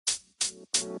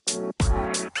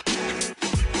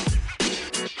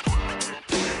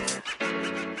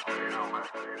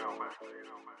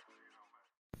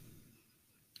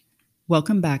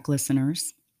Welcome back,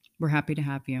 listeners. We're happy to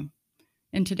have you.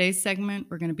 In today's segment,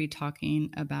 we're going to be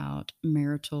talking about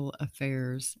marital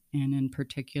affairs, and in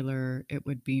particular, it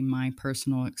would be my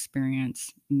personal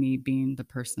experience, me being the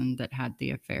person that had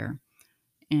the affair.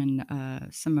 In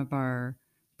some of our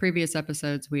previous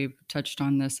episodes, we've touched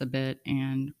on this a bit,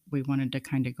 and we wanted to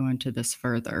kind of go into this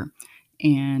further.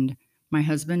 And my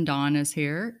husband, Don, is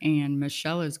here, and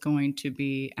Michelle is going to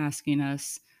be asking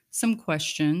us some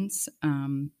questions.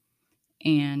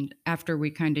 And after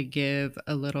we kind of give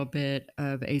a little bit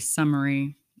of a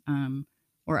summary,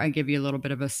 or I give you a little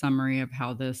bit of a summary of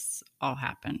how this all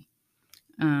happened.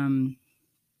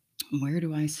 Where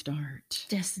do I start?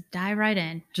 Just dive right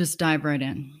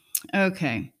in.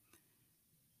 Okay.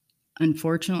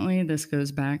 Unfortunately, this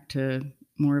goes back to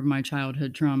more of my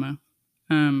childhood trauma.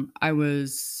 I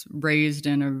was raised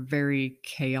in a very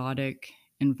chaotic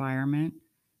environment.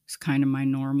 It's kind of my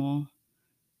normal.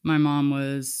 My mom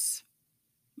was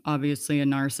obviously a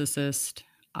narcissist.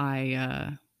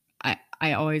 I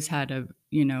always had a,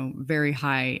 very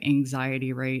high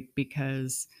anxiety rate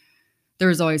because there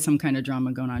was always some kind of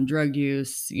drama going on. Drug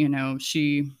use,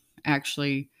 she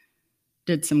actually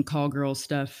did some call girl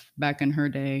stuff back in her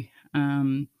day.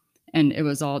 And it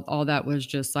was all that was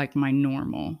just like my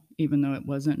normal, even though it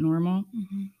wasn't normal.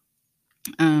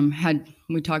 Mm-hmm.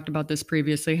 We talked about this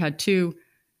previously, had 3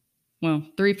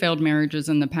 failed marriages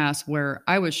in the past where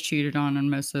I was cheated on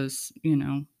most of those,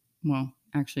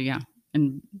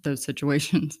 in those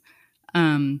situations,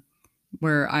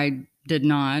 where I did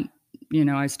not,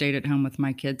 I stayed at home with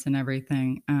my kids and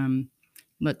everything.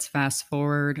 Let's fast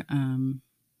forward.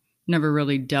 Never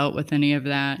really dealt with any of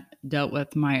that, dealt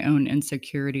with my own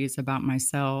insecurities about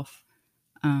myself.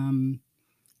 And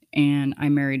I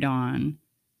married Don,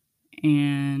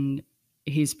 and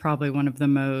he's probably one of the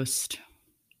most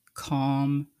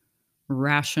calm,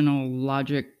 rational,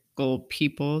 logical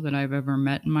people that I've ever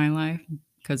met in my life,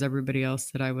 because everybody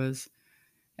else that I was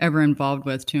ever involved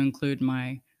with, to include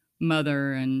my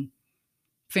mother and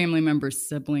family members,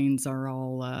 siblings, are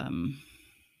all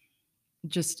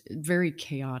just very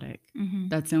chaotic. Mm-hmm.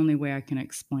 That's the only way I can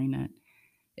explain it.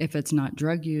 If it's not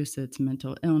drug use, it's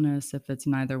mental illness. If it's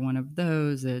neither one of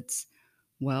those,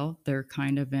 they're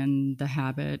kind of in the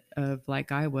habit of,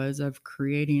 like I was, of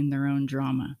creating their own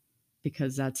drama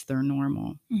because that's their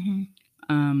normal.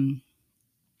 Mm-hmm.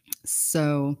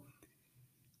 So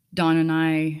Don and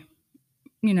I,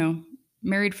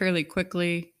 married fairly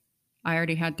quickly. I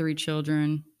already had 3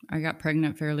 children. I got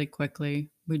pregnant fairly quickly.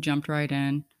 We jumped right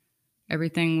in.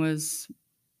 Everything was,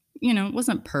 it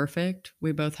wasn't perfect.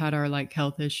 We both had our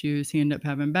health issues. He ended up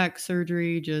having back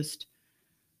surgery just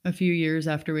a few years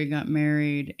after we got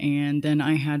married. And then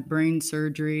I had brain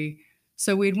surgery.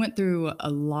 So we went through a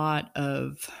lot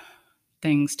of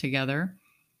things together.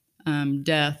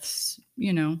 Deaths,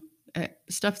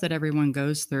 stuff that everyone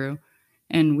goes through.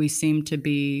 And we seem to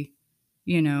be,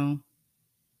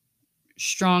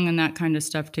 strong in that kind of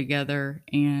stuff together,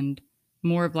 and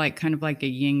more of kind of like a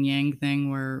yin yang thing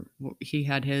where he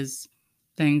had his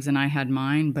things and I had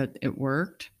mine, but it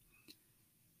worked.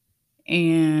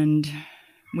 And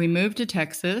we moved to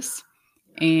Texas,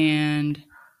 and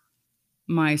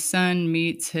my son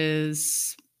meets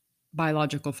his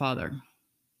biological father.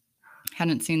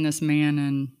 Hadn't seen this man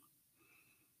in,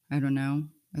 I don't know,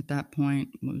 at that point,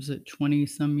 what was it, 20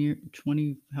 some year,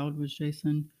 20, how old was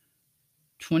Jason?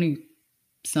 20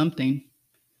 something.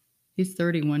 He's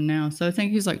 31 now. So I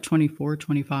think he's 24,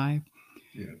 25.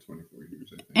 Yeah, 24 years,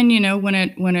 I think.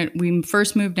 And when we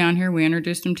first moved down here, we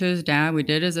introduced him to his dad. We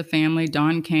did as a family.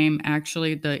 Don came.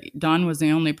 Actually, Don was the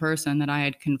only person that I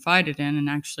had confided in and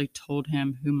actually told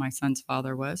him who my son's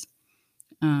father was.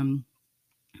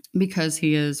 Because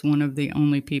he is one of the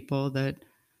only people that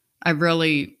I've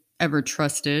really ever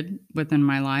trusted within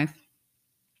my life.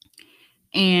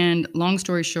 And long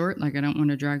story short, I don't want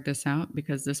to drag this out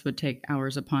because this would take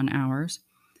hours upon hours.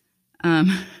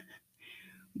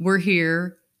 We're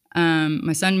here.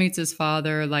 My son meets his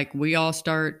father. We all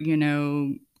start,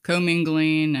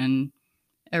 commingling and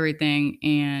everything.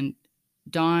 And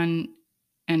Don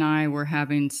and I were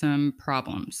having some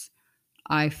problems.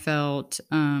 I felt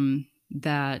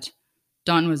that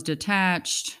Don was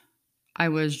detached. I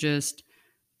was just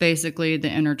basically the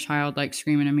inner child,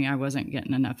 screaming at me. I wasn't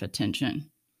getting enough attention,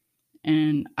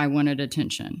 and I wanted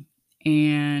attention.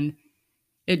 And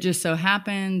it just so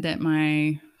happened that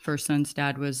my first son's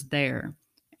dad was there,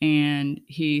 and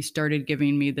he started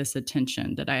giving me this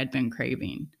attention that I had been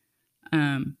craving.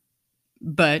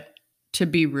 But to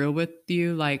be real with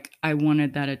you, like, I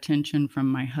wanted that attention from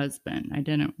my husband. I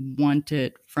didn't want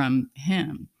it from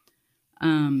him.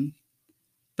 Um,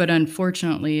 but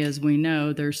unfortunately, as we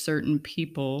know, there's certain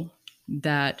people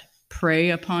that prey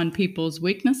upon people's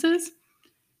weaknesses.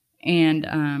 And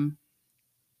I'm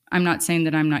not saying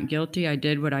that I'm not guilty. I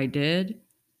did what I did.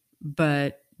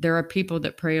 But there are people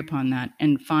that prey upon that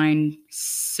and find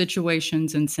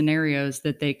situations and scenarios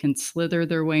that they can slither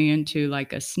their way into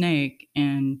like a snake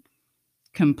and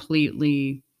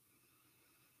completely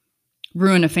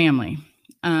ruin a family.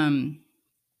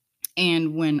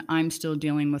 And when I'm still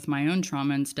dealing with my own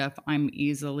trauma and stuff, I'm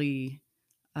easily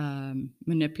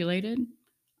manipulated.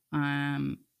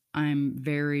 I'm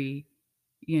very,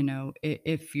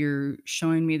 if you're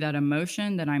showing me that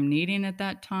emotion that I'm needing at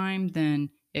that time,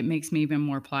 then it makes me even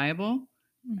more pliable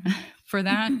for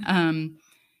that.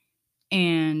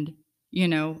 And, you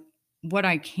know, what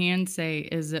I can say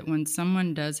is that when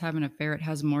someone does have an affair, it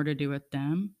has more to do with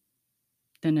them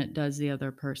than it does the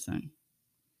other person.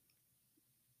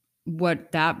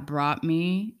 What that brought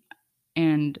me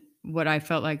and what I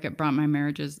felt like it brought my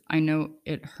marriage is I know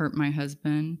it hurt my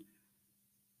husband.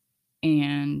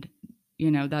 And,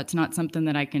 that's not something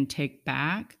that I can take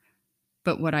back.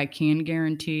 But what I can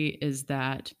guarantee is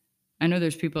that I know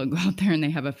there's people that go out there and they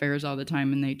have affairs all the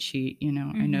time and they cheat.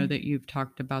 I know that you've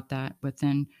talked about that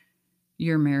within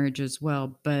your marriage as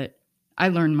well. But I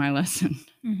learned my lesson.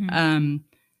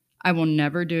 I will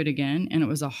never do it again. And it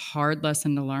was a hard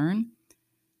lesson to learn.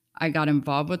 I got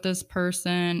involved with this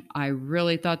person. I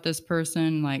really thought this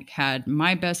person had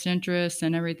my best interests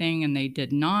and everything, and they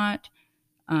did not.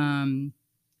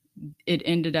 It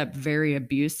ended up very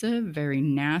abusive, very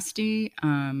nasty.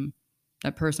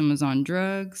 That person was on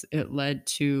drugs. It led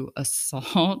to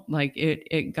assault.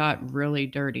 It got really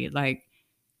dirty.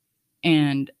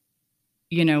 And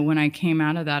when I came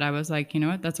out of that, I was like, you know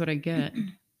what? That's what I get.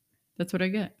 That's what I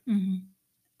get.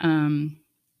 I mean,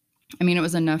 it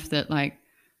was enough that I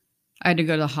had to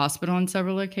go to the hospital on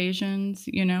several occasions,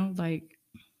 it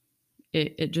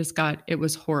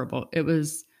was horrible. It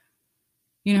was,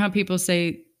 how people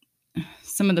say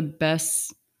some of the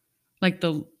best,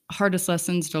 the hardest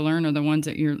lessons to learn are the ones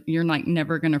that you're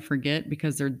never going to forget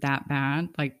because they're that bad.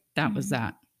 That was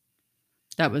that.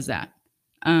 That was that.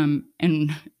 And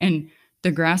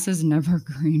the grass is never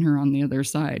greener on the other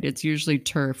side. It's usually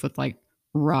turf with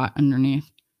rot underneath.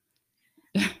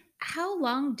 How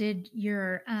long did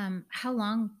your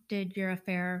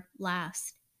affair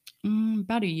last?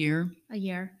 About a year. A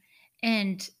year.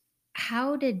 And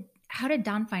how did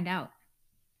Don find out?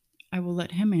 I will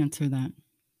let him answer that.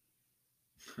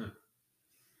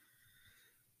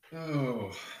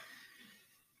 Oh,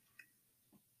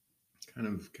 kind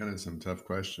of some tough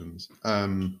questions. I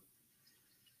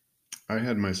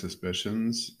had my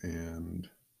suspicions, and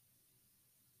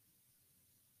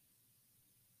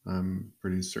I'm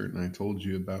pretty certain I told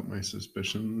you about my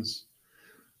suspicions,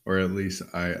 or at least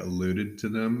I alluded to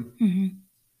them.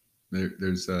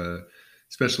 There's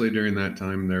especially during that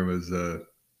time, there was a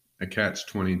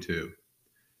catch-22.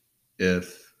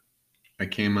 If I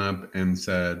came up and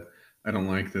said, I don't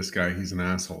like this guy, he's an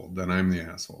asshole, then I'm the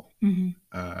asshole.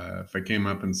 If I came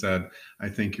up and said, I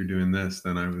think you're doing this,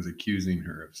 then I was accusing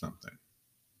her of something.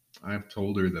 I've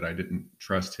told her that I didn't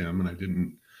trust him and I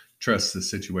didn't trust the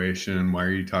situation. Why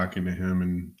are you talking to him?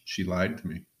 And she lied to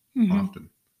me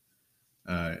often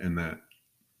in that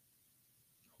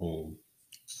whole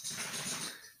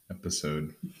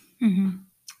episode.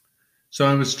 So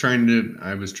I was trying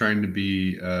to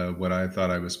be what I thought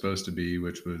I was supposed to be,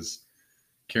 which was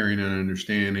caring and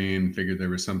understanding. Figured there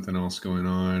was something else going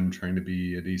on, trying to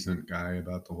be a decent guy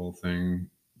about the whole thing.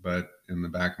 But in the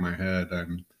back of my head,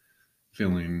 I'm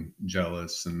feeling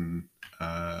jealous and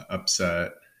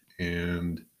upset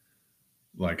and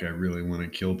like I really want to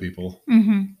kill people.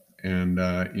 And,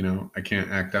 I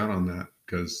can't act out on that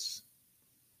because,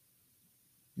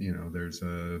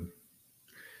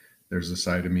 there's a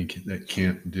side of me that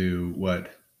can't do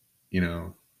what,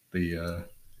 the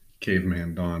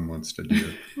caveman Don wants to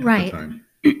do at the time.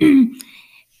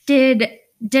 Did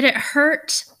it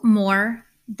hurt more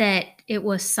that it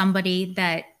was somebody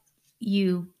that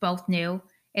you both knew?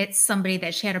 It's somebody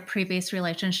that she had a previous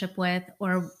relationship with,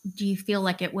 or do you feel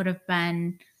like it would have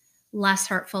been less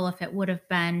hurtful if it would have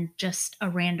been just a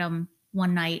random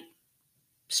one night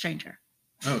stranger?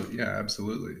 Oh yeah,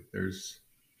 absolutely. There's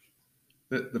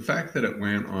the fact that it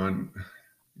went on,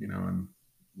 and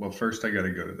well, first I got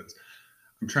to go to this.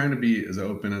 I'm trying to be as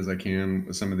open as I can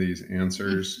with some of these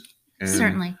answers. And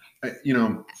certainly.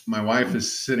 My wife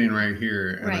is sitting right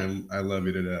here, and I love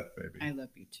you to death, baby. I love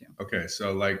you too. Okay,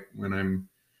 so when I'm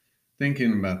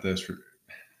thinking about this,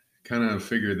 kind of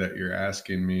figured that you're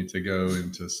asking me to go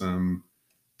into some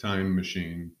time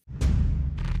machine.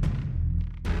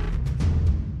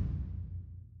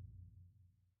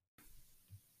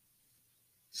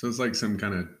 So it's like some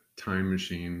kind of time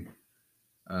machine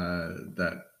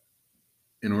that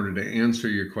in order to answer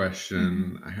your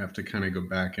question, I have to kind of go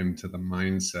back into the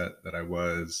mindset that I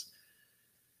was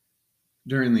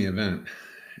during the event.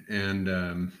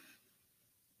 And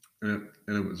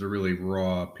it was a really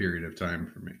raw period of time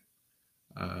for me.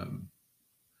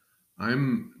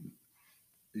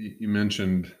 You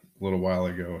mentioned a little while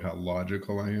ago how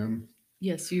logical I am.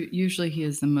 Yes, usually he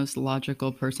is the most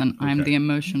logical person. Okay. I'm the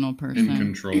emotional person. In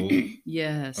control.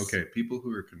 Yes. Okay, people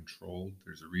who are controlled,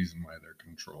 there's a reason why they're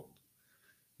controlled.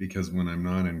 Because when I'm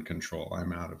not in control,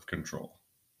 I'm out of control.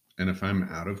 And if I'm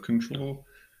out of control,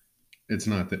 it's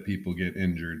not that people get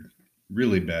injured.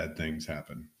 Really bad things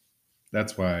happen.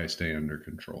 That's why I stay under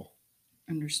control.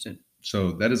 Understood.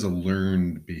 So that is a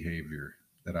learned behavior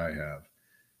that I have.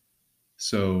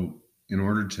 So in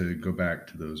order to go back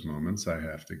to those moments, I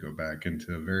have to go back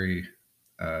into a very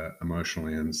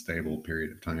emotionally unstable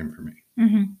period of time for me.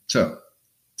 Mm-hmm. So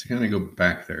to kind of go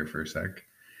back there for a sec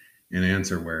and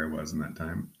answer where I was in that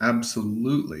time,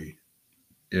 absolutely,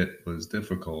 it was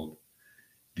difficult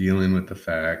dealing with the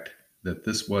fact that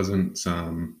this wasn't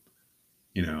some,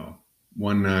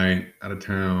 one night out of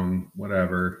town,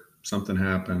 whatever, something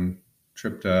happened,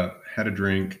 tripped up, had a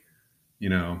drink,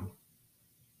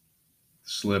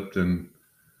 slipped and,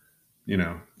 I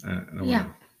don't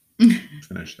want to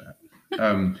finish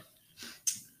that.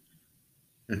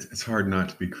 It's hard not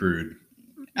to be crude.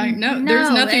 I know there's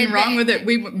nothing wrong with it.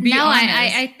 We be honest.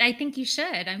 I think you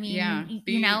should. I mean,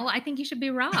 I think you should be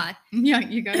raw. Yeah,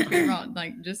 you got to be raw.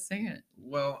 Like, just say it.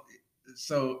 Well,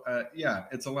 so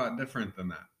it's a lot different than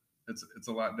that. It's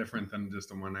a lot different than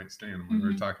just a one night stand. When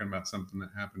we're talking about something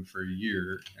that happened for a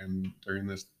year, and during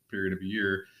this period of a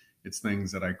year, it's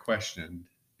things that I questioned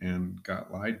and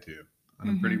got lied to on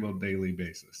a pretty well daily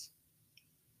basis.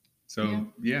 So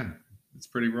it's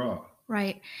pretty raw.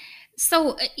 Right.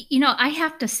 So, I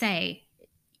have to say,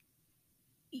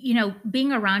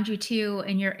 being around you two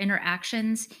and your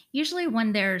interactions, usually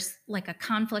when there's like a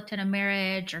conflict in a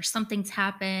marriage or something's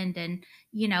happened and,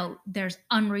 there's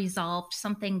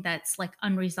something that's like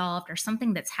unresolved or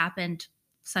something that's happened,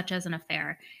 such as an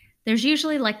affair, there's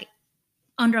usually like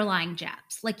underlying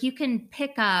jabs. Like you can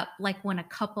pick up like when a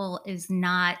couple is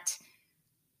not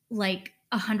like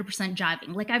 100%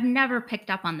 jiving. Like I've never picked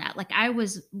up on that. Like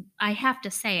I have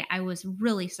to say, I was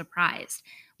really surprised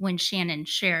when Shannon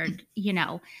shared,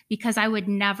 because I would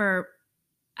never,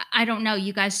 I don't know,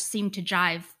 you guys seem to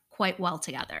jive quite well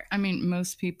together. I mean,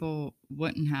 most people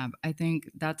wouldn't have. I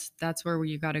think that's where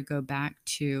you got to go back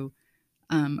to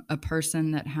a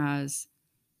person that has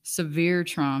severe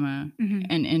trauma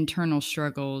and internal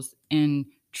struggles and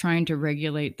trying to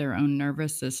regulate their own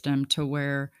nervous system to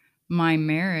where my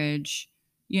marriage,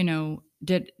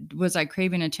 was I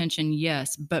craving attention?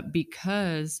 Yes. But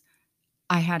because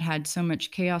I had so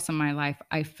much chaos in my life,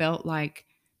 I felt like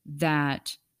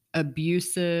that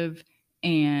abusive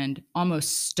and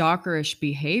almost stalkerish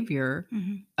behavior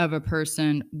of a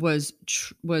person was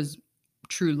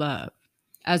true love,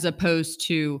 as opposed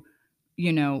to,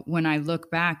 when I look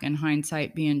back in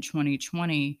hindsight being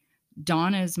 2020,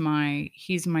 Don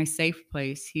he's my safe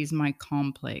place. He's my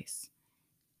calm place.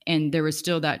 And there was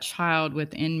still that child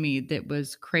within me that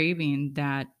was craving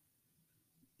that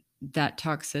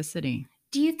toxicity.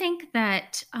 Do you think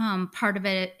that part of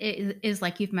it is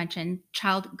like you've mentioned,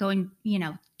 child going,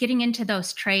 getting into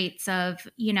those traits of,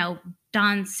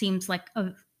 Don seems like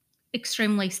a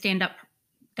extremely stand-up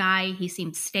guy. He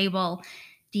seems stable.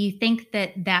 Do you think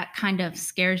that kind of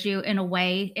scares you in a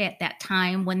way at that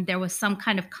time when there was some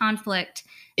kind of conflict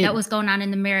that was going on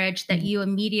in the marriage that you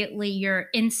immediately, your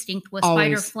instinct was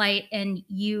fight or flight and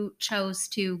you chose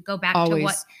to go back to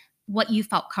what you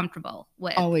felt comfortable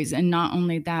with? Always. And not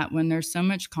only that, when there's so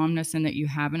much calmness in that you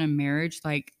have in a marriage,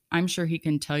 like I'm sure he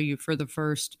can tell you for the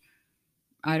first,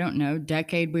 I don't know,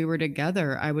 decade we were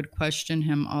together, I would question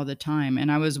him all the time.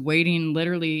 And I was waiting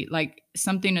literally, like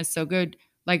something is so good.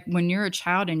 Like when you're a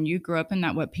child and you grow up in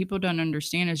that, what people don't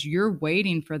understand is you're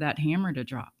waiting for that hammer to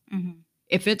drop.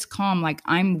 If it's calm, like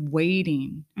I'm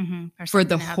waiting for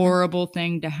the horrible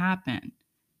thing to happen,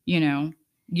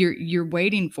 you're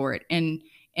waiting for it.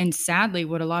 And sadly,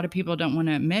 what a lot of people don't want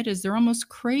to admit is they're almost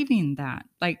craving that,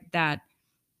 like that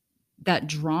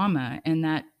drama and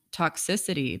that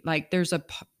toxicity. Like there's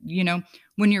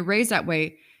when you're raised that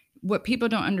way, what people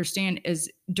don't understand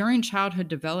is during childhood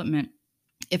development,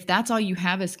 if that's all you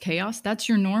have is chaos, that's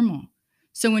your normal.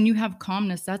 So when you have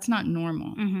calmness, that's not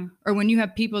normal. Or when you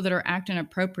have people that are acting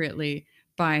appropriately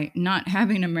by not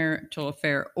having a marital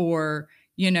affair, or,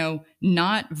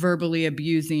 not verbally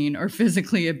abusing or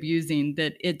physically abusing,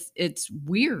 that it's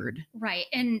weird. Right.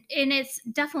 And it's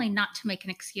definitely not to make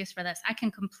an excuse for this. I can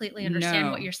completely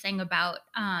understand what you're saying about,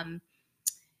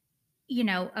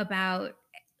 about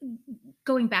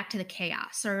going back to the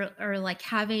chaos, or like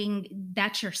having,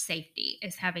 that's your safety,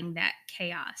 is having that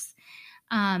chaos.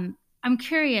 I'm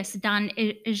curious, Don,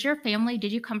 is your family,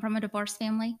 did you come from a divorced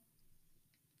family?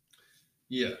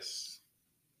 Yes.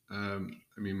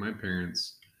 My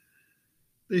parents,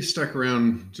 they stuck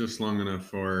around just long enough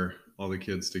for all the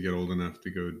kids to get old enough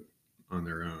to go on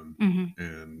their own.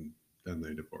 And then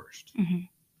they divorced.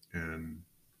 And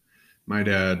my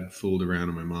dad fooled around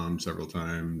with my mom several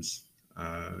times.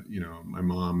 My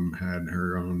mom had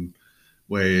her own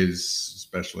ways,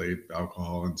 especially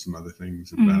alcohol and some other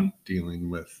things, about dealing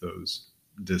with those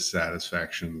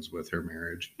dissatisfactions with her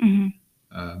marriage.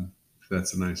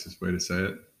 That's the nicest way to say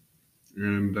it.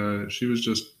 And she was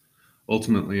just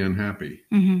ultimately unhappy.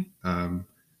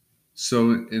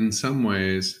 So in some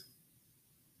ways,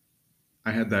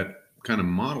 I had that kind of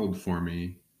modeled for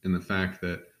me in the fact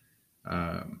that,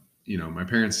 my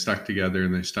parents stuck together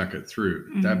and they stuck it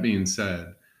through. That being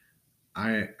said,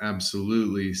 I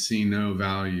absolutely see no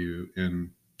value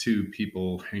in two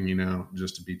people hanging out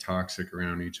just to be toxic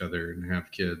around each other and have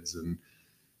kids and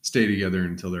stay together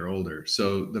until they're older.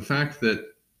 So the fact that,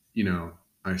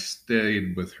 I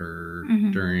stayed with her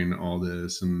during all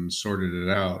this and sorted it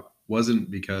out wasn't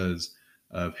because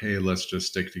of, hey, let's just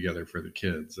stick together for the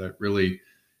kids. That really,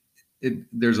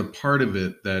 there's a part of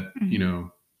it that,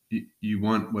 you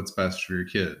want what's best for your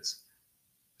kids.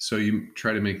 So you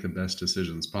try to make the best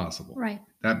decisions possible. Right.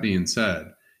 That being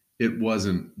said, it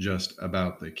wasn't just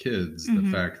about the kids, the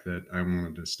fact that I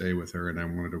wanted to stay with her and I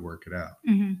wanted to work it out.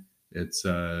 It's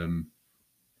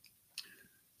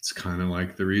kind of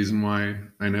like the reason why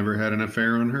I never had an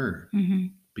affair on her,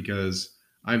 because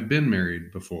I've been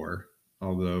married before,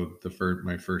 although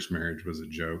my first marriage was a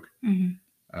joke.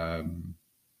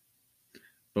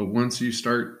 But once you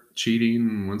start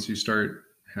cheating, once you start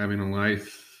having a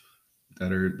life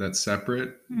that's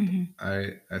separate,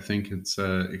 I think it's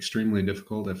extremely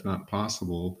difficult, if not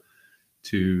possible,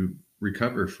 to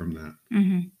recover from that.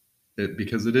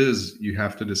 Because you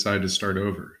have to decide to start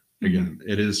over again.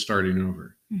 It is starting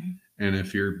over. And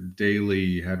if you're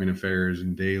daily having affairs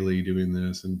and daily doing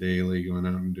this and daily going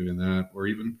out and doing that, or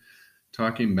even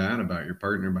talking bad about your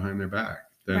partner behind their back,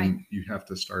 then you have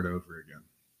to start over again.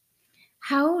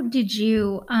 How did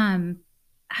you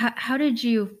how did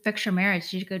you fix your marriage?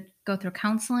 Did you go through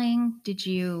counseling? Did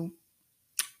you?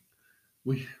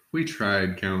 We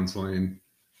tried counseling,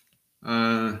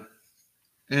 and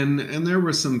there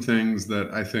were some things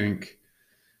that I think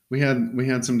we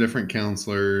had some different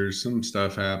counselors. Some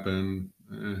stuff happened,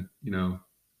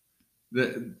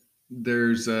 that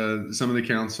there's some of the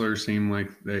counselors seemed like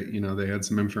they had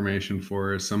some information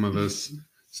for us. Some of us,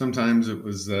 sometimes it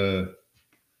was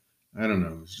I don't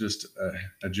know, it was just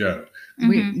a joke.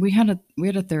 We had a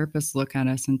therapist look at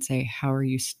us and say, "How are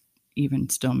you even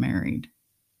still married?"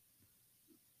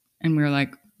 And we were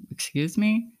like, "Excuse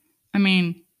me?" I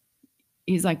mean,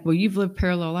 he's like, "Well, you've lived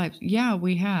parallel lives." Yeah,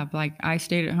 we have. Like, I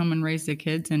stayed at home and raised the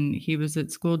kids, and he was at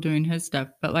school doing his stuff.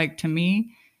 But like, to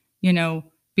me,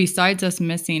 besides us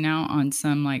missing out on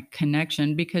some like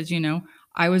connection, because,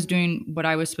 I was doing what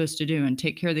I was supposed to do and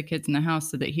take care of the kids in the house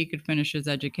so that he could finish his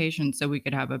education so we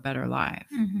could have a better life.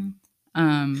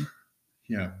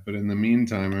 Yeah, but in the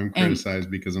meantime, I'm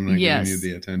criticized because I'm not giving you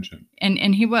the attention.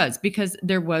 And he was, because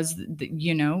there was,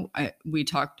 we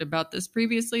talked about this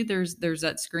previously. There's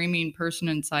that screaming person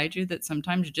inside you that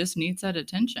sometimes just needs that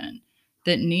attention,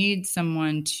 that needs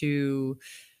someone to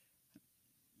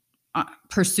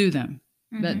pursue them.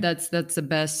 That's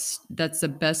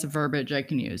the best verbiage I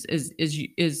can use.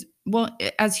 Is well,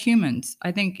 as humans,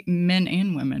 I think men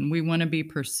and women, we want to be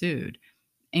pursued,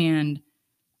 and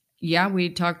yeah, we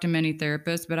talk to many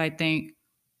therapists, but I think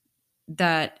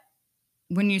that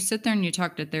when you sit there and you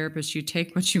talk to therapists, you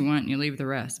take what you want and you leave the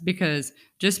rest, because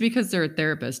just because they're a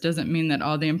therapist doesn't mean that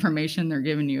all the information they're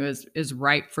giving you is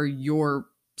right for your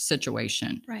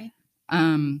situation. Right.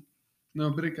 No,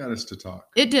 but it got us to talk.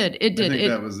 It did. I think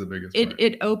that was the biggest part.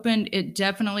 It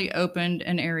definitely opened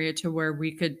an area to where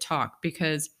we could talk,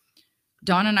 because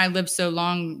Dawn and I lived so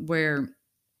long where,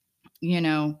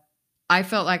 I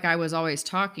felt like I was always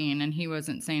talking and he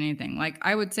wasn't saying anything. Like,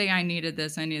 I would say I needed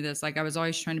this. Like, I was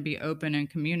always trying to be open and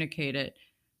communicate it,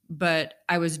 but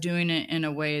I was doing it in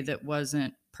a way that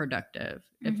wasn't productive,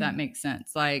 if that makes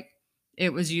sense. Like,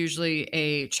 it was usually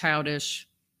a childish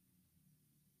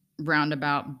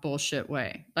roundabout bullshit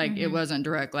way. Like it wasn't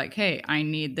direct, like, hey, I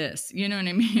need this. You know what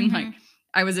I mean? Like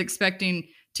I was expecting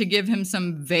to give him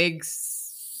some vague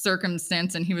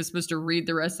circumstance and he was supposed to read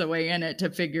the rest of the way in it to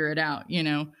figure it out.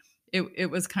 It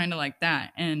was kind of like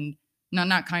that. And no,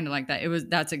 not kind of like that.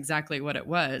 That's exactly what it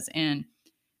was. And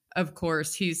of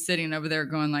course he's sitting over there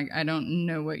going like, I don't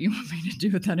know what you want me to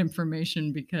do with that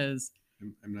information because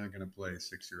I'm not going to play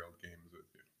 6-year-old games with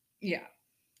you. Yeah.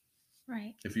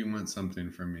 Right. If you want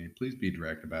something from me, please be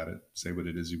direct about it. Say what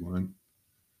it is you want.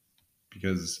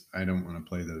 Because I don't want to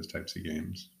play those types of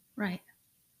games. Right.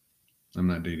 I'm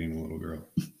not dating a little girl.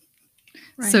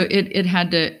 Right. So it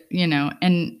had to,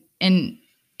 and in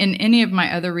any of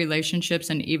my other relationships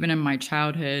and even in my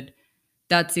childhood,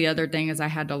 that's the other thing is I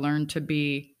had to learn to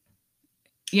be,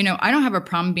 I don't have a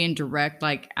problem being direct,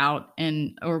 like out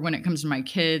or when it comes to my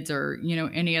kids or,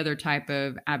 any other type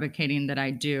of advocating that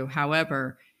I do.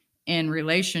 However, in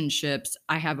relationships,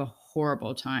 I have a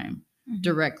horrible time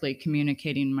directly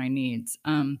communicating my needs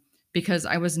because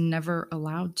I was never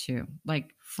allowed to.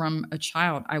 Like from a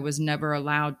child, I was never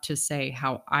allowed to say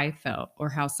how I felt or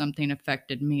how something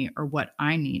affected me or what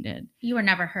I needed. You were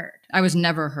never heard. I was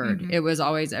never heard. It was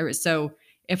always so.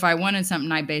 If I wanted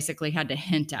something, I basically had to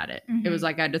hint at it. It was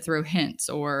like I had to throw hints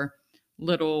or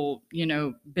little,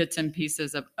 bits and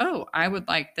pieces of, oh, I would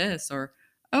like this, or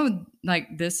oh,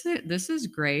 like this is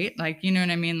great. Like, you know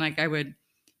what I mean? Like I would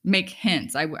make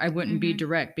hints. I wouldn't be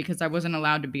direct because I wasn't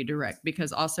allowed to be direct,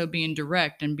 because also being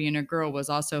direct and being a girl was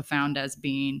also found as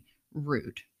being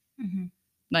rude.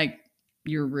 Like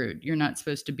you're rude. You're not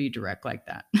supposed to be direct like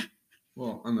that.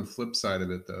 Well, on the flip side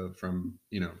of it, though, from,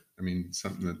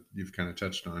 something that you've kind of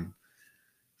touched on,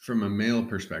 from a male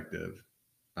perspective,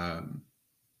 to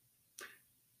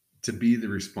be the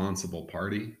responsible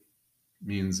party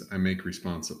means I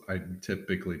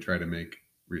typically try to make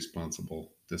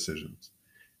responsible decisions.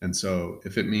 And so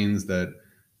if it means that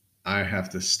I have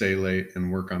to stay late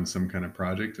and work on some kind of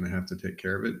project and I have to take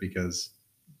care of it because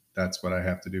that's what I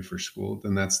have to do for school,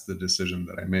 then that's the decision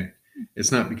that I make.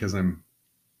 It's not because I'm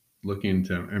looking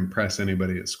to impress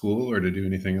anybody at school or to do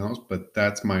anything else, but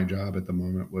that's my job at the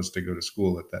moment, was to go to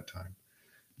school at that time.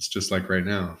 It's just like right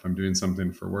now, if I'm doing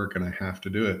something for work and I have to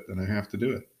do it, then I have to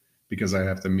do it because I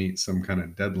have to meet some kind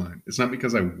of deadline. It's not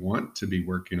because I want to be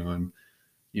working on,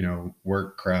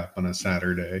 work crap on a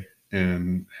Saturday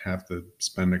and have to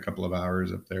spend a couple of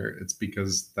hours up there. It's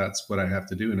because that's what I have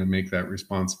to do and I make that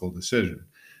responsible decision.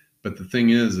 But the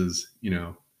thing is,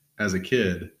 as a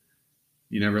kid,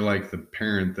 you never like the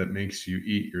parent that makes you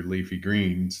eat your leafy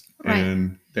greens,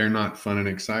 and they're not fun and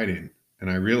exciting. And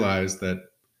I realized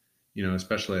that,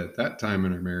 especially at that time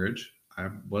in our marriage, I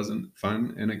wasn't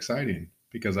fun and exciting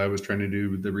because I was trying to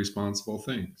do the responsible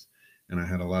things. And I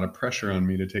had a lot of pressure on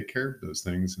me to take care of those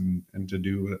things and to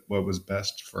do what was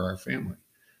best for our family.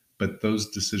 But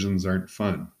those decisions aren't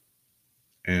fun.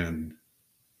 And,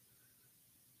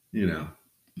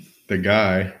 the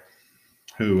guy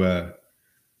who,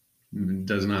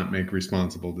 does not make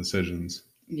responsible decisions.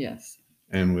 Yes.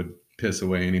 And would piss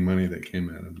away any money that came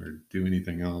at him or do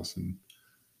anything else. And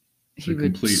it's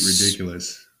complete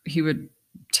ridiculous. He would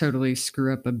totally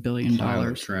screw up $1 billion. Pile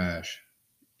of trash.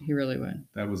 He really would.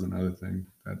 That was another thing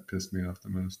that pissed me off the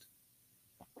most.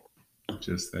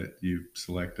 Just that you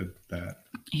selected that.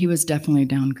 He was definitely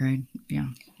downgrade. Yeah.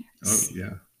 Oh,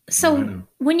 yeah. So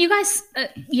when you guys,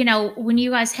 when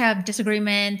you guys have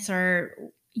disagreements or,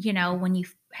 when you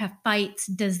have fights,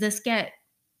 does this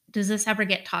ever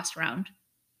get tossed around?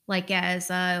 Like as,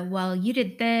 well, you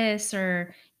did this,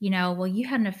 or, well, you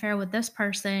had an affair with this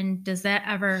person. Does it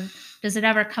ever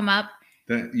come up?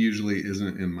 That usually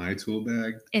isn't in my tool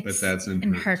bag, but that's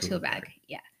in her tool bag.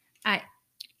 Yeah.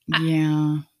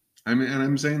 Yeah. I mean, and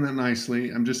I'm saying that nicely.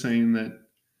 I'm just saying that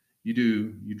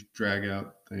you drag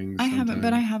out things. I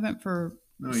haven't for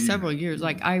several years.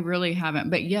 Like I really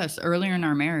haven't. But yes, earlier in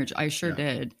our marriage, I sure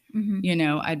did.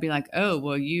 I'd be like, oh,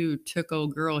 well, you took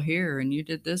old girl here and you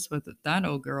did this with that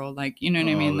old girl. Like, you know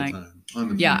what I mean? Like,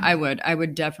 yeah, I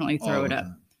would definitely throw it up.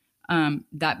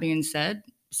 That being said,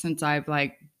 since I've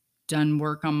like done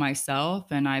work on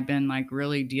myself and I've been like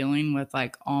really dealing with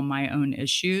like all my own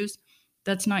issues,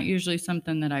 that's not usually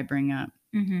something that I bring up.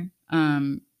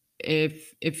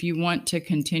 If you want to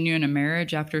continue in a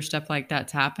marriage after stuff like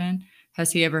that's happened,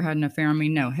 has he ever had an affair on me?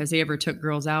 No. Has he ever took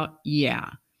girls out? Yeah.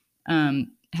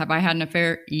 Have I had an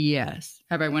affair? Yes.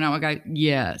 Have I went out with guys?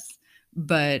 Yes.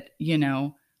 But,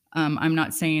 I'm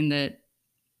not saying that,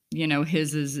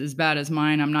 his is as bad as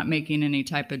mine. I'm not making any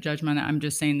type of judgment. I'm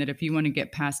just saying that if you want to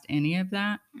get past any of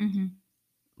that,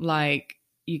 like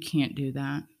you can't do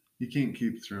that. You can't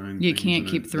keep throwing. You can't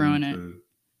keep throwing it.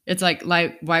 It's like,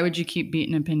 why would you keep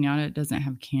beating a pinata? It doesn't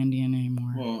have candy in it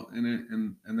anymore. Well,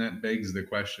 and that begs the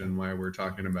question why we're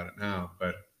talking about it now.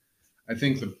 But I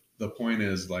think the point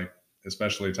is, like,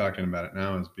 especially talking about it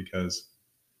now, is because,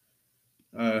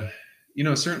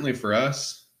 certainly for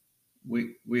us,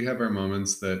 we have our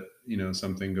moments that,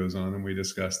 something goes on and we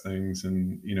discuss things,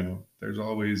 and, there's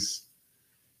always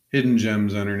hidden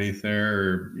gems underneath there,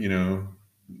 or,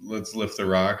 let's lift the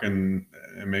rock and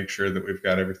make sure that we've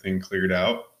got everything cleared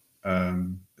out,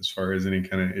 as far as any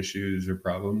kind of issues or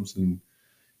problems. And,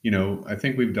 I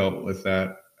think we've dealt with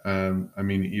that. I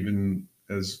mean, even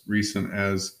as recent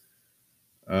as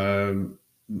um,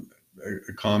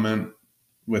 a comment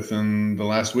within the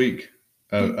last week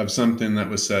of something that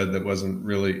was said that wasn't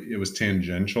really, it was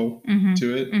tangential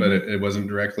to it, but it wasn't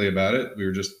directly about it. We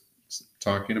were just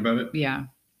talking about it. Yeah.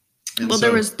 And well,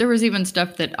 there was even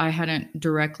stuff that I hadn't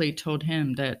directly told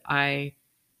him that I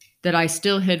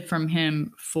still hid from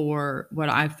him for what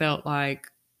I felt like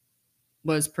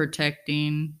was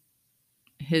protecting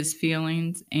his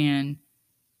feelings, and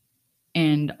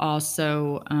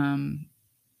also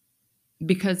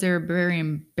because they're very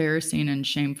embarrassing and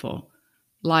shameful.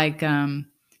 Like,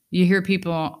 you hear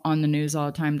people on the news all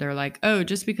the time, they're like, oh,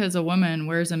 just because a woman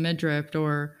wears a midriff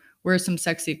or wears some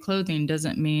sexy clothing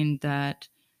doesn't mean that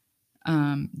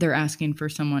they're asking for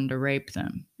someone to rape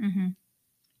them.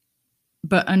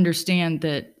 But understand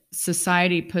that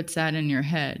society puts that in your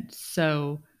head.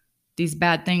 So these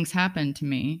bad things happened to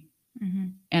me,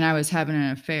 and I was having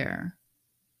an affair.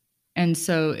 And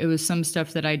so it was some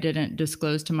stuff that I didn't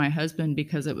disclose to my husband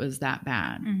because it was that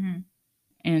bad.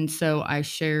 And so I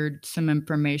shared some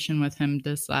information with him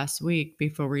this last week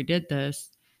before we did this,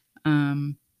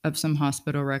 of some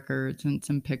hospital records and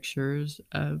some pictures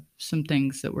of some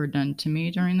things that were done to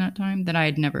me during that time that I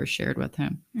had never shared with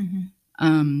him.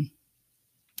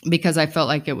 Because I felt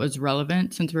like it was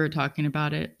relevant since we were talking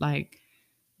about it, like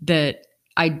that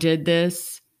I did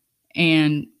this,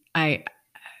 and I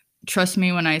trust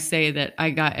me when I say that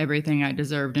I got everything I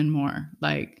deserved and more.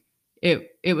 Like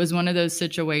it was one of those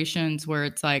situations where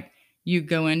it's like you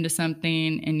go into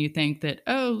something and you think that,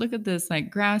 oh, look at this,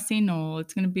 like grassy knoll.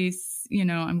 It's going to be,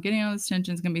 I'm getting all this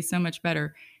attention. It's going to be so much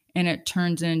better. And it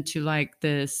turns into like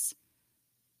this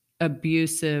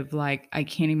abusive, like I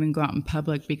can't even go out in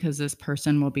public because this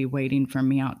person will be waiting for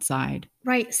me outside.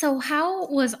 Right. So how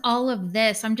was all of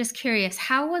this, I'm just curious,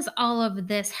 how was all of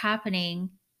this happening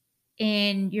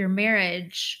in your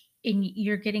marriage, and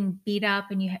you're getting beat up,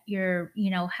 and you're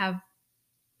have,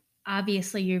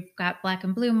 obviously you've got black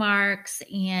and blue marks,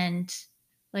 and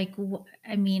like,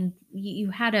 I mean, you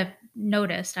had a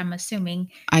noticed, I'm assuming.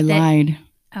 I lied.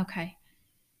 Okay.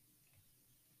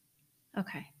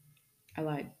 I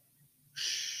lied.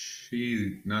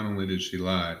 Not only did she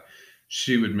lie,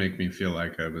 she would make me feel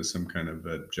like I was some kind of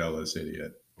a jealous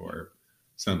idiot or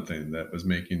something that was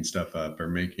making stuff up, or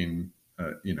making,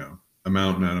 a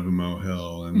mountain out of a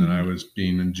molehill, and that I was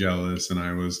being jealous and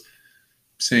I was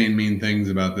saying mean things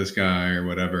about this guy or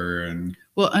whatever. And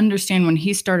well, understand, when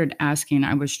he started asking,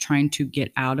 I was trying to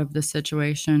get out of the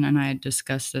situation, and I had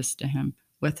discussed this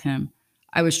with him.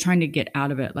 I was trying to get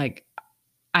out of it. Like,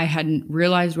 I hadn't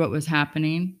realized what was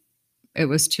happening. It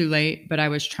was too late, but I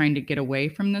was trying to get away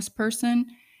from this person,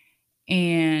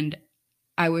 and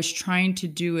I was trying to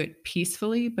do it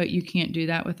peacefully, but you can't do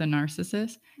that with a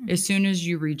narcissist. As soon as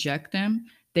you reject them,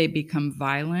 they become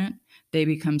violent. They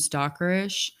become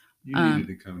stalkerish. You needed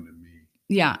to come to me.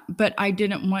 Yeah, but I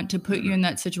didn't want to put you in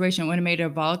that situation. It would have made it a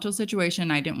volatile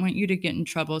situation. I didn't want you to get in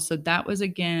trouble. So that was,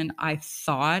 again, I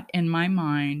thought in my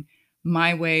mind,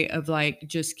 my way of like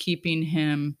just keeping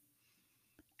him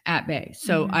at bay.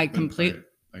 So I completely...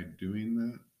 By doing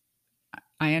that?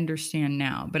 I understand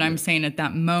now, but I'm saying at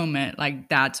that moment, like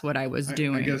that's what I was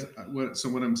doing. I guess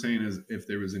what I'm saying is, if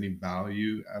there was any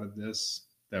value out of this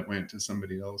that went to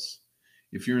somebody else,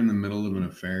 if you're in the middle of an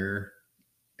affair,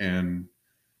 and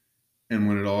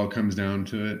when it all comes down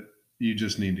to it, you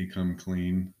just need to come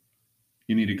clean.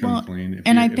 You need to come clean.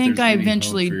 I think I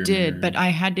eventually did, but I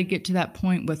had to get to that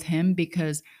point with him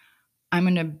because I'm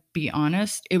going to be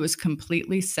honest, it was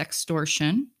completely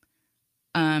sextortion.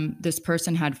 This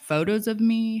person had photos of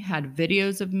me, had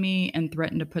videos of me, and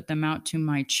threatened to put them out to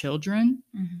my children,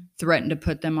 threatened to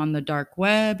put them on the dark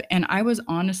web. And I was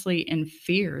honestly in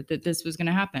fear that this was going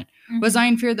to happen. Was I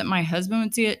in fear that my husband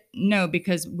would see it? No,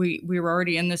 because we were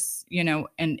already in this,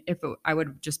 and I would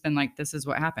have just been like, this is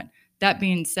what happened. That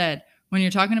being said, when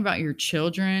you're talking about your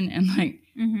children and like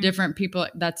different people,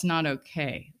 that's not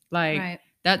okay. Like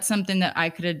that's something that I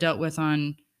could have dealt with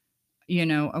on,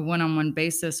 a one-on-one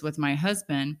basis with my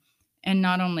husband. And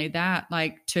not only that,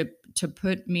 like to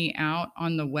put me out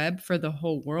on the web for the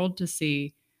whole world to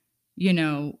see, you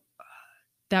know,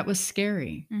 that was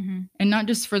scary. And not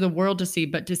just for the world to see,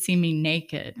 but to see me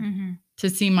naked, to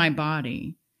see my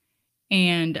body.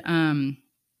 And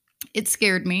it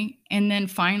scared me. And then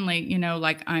finally, you know,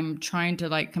 like I'm trying to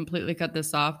like completely cut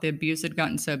this off. The abuse had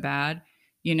gotten so bad,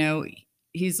 you know,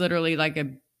 he's literally like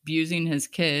abusing his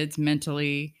kids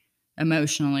mentally,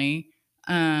 emotionally.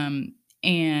 And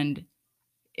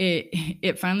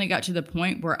it finally got to the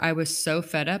point where I was so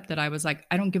fed up that I was like,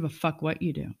 I don't give a fuck what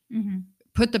you do.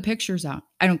 Put the pictures out.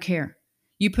 I don't care.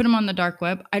 You put them on the dark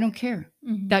web. I don't care.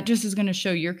 That just is going to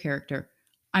show your character.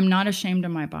 I'm not ashamed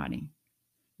of my body.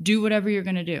 Do whatever you're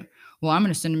going to do. Well, I'm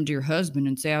going to send them to your husband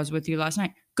and say I was with you last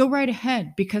night. Go right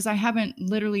ahead, because I haven't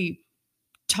literally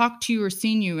talked to you or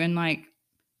seen you in like,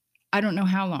 I don't know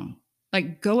how long.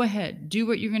 Like, go ahead. Do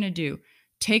what you're going to do.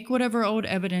 Take whatever old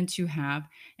evidence you have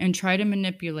and try to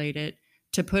manipulate it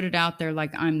to put it out there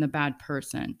like I'm the bad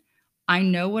person. I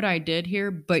know what I did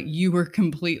here, but you were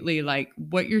completely like,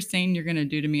 what you're saying you're going to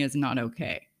do to me is not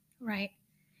okay. Right.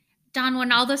 Don,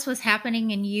 when all this was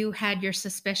happening and you had your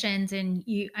suspicions and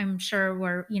you, I'm sure,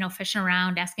 were, you know, fishing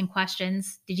around, asking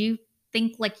questions, did you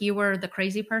think like you were the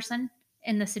crazy person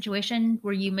in the situation?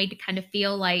 Were you made to kind of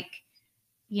feel like,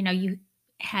 you know, you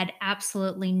had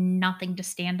absolutely nothing to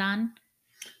stand on?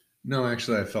 No,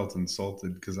 actually, I felt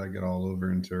insulted because I got all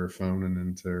over into her phone and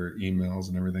into her emails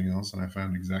and everything else, and I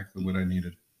found exactly what I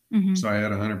needed. So I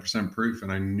had 100% proof,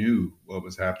 and I knew what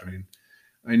was happening.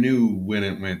 I knew when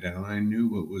it went down. I knew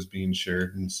what was being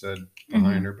shared and said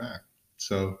behind her back.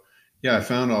 So, yeah, I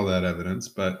found all that evidence,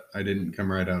 but I didn't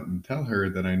come right out and tell her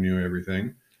that I knew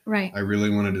everything. Right. I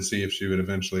really wanted to see if she would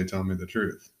eventually tell me the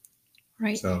truth.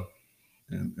 Right. So,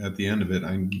 and at the end of it,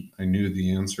 I knew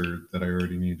the answer that I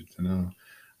already needed to know.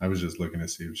 I was just looking to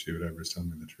see if she would ever tell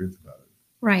me the truth about it.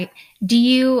 Right. Do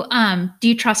you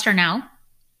trust her now?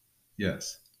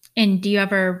 Yes. And do you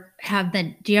ever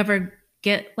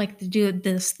get like, do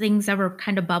those things ever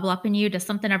kind of bubble up in you? Does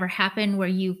something ever happen where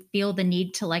you feel the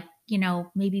need to, like, you know,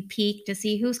 maybe peek to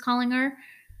see who's calling her,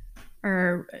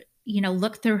 or, you know,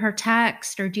 look through her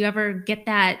text? Or do you ever get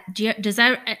that? Does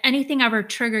that, anything ever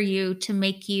trigger you to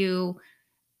make you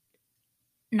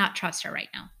not trust her right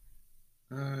now?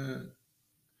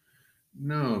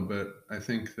 No, but I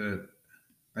think that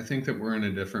we're in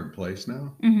a different place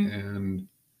now, and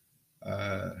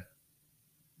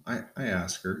I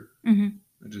ask her. I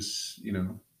just, you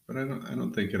know, but I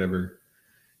don't think it ever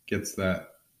gets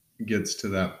to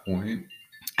that point.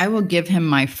 I will give him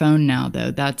my phone now,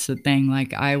 though. That's the thing.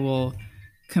 Like, I will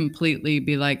completely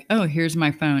be like, oh, here's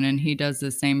my phone. And he does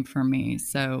the same for me.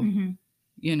 So,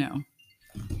 you know.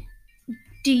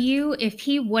 Do you, if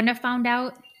he wouldn't have found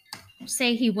out,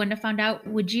 say he wouldn't have found out,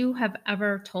 would you have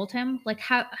ever told him? Like,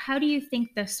 how do you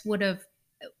think this would have,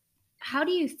 how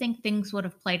do you think things would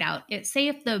have played out? Say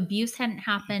if the abuse hadn't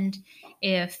happened,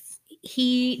 if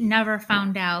he never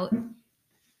found out,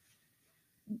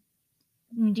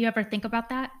 do you ever think about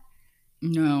that?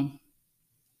 No.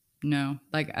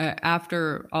 Like,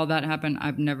 after all that happened,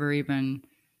 I've never even,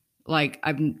 like,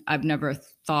 I've never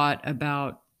thought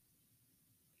about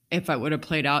if I would have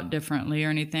played out differently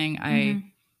or anything.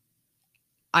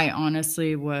 I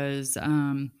honestly was,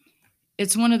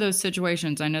 it's one of those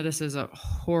situations. I know this is a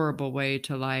horrible way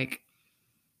to like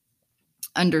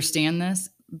understand this,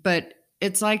 but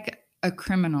it's like a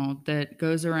criminal that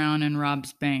goes around and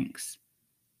robs banks.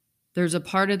 There's a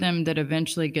part of them that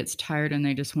eventually gets tired and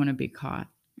they just want to be caught.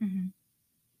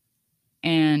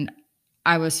 And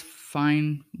I was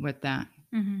fine with that.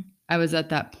 I was at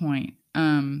that point.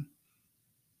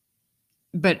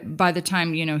 But by the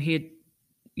time, you know, he had,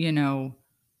 you know,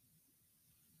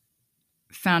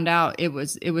 found out, it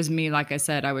was me. Like I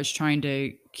said, I was trying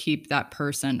to keep that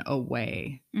person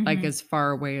away, like as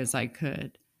far away as I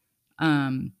could,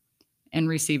 and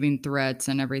receiving threats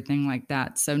and everything like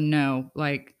that. So no,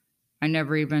 like, I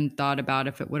never even thought about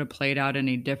if it would have played out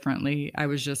any differently. I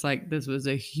was just like, this was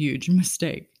a huge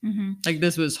mistake. Like,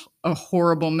 this was a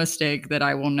horrible mistake that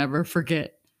I will never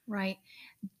forget. Right.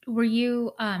 Were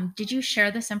you, did you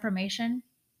share this information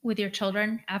with your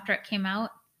children after it came out?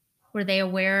 Were they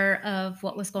aware of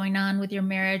what was going on with your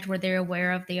marriage? Were they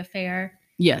aware of the affair?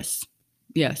 Yes.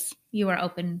 You were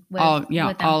open with,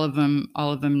 with them?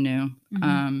 All of them knew,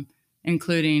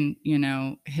 including, you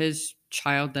know, his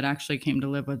child that actually came to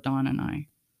live with Dawn and I.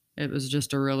 It was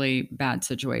just a really bad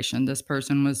situation. This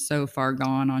person was so far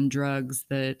gone on drugs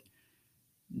that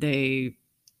they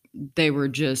were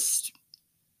just,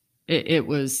 it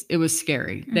was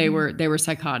scary. Mm-hmm. They were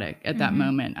psychotic at that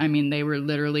moment. I mean, they were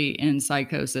literally in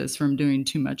psychosis from doing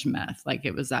too much meth. Like,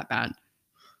 it was that bad.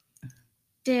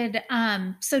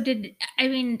 I'm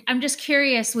just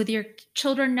curious, with your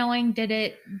children knowing, did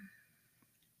it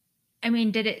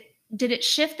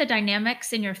shift the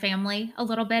dynamics in your family a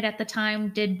little bit at the time?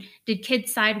 Did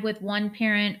kids side with one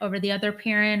parent over the other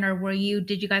parent, or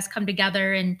did you guys come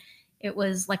together and it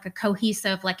was like a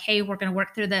cohesive, like, hey, we're going to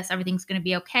work through this, everything's going to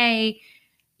be okay,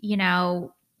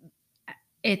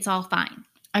 it's all fine?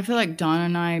 I feel like Don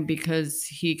and I, because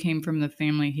he came from the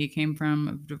family he came from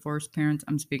of divorced parents,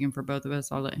 I'm speaking for both of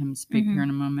us. I'll let him speak here in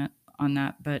a moment on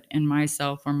that. But in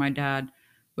myself, where my dad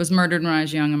was murdered when I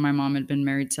was young and my mom had been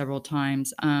married several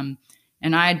times, and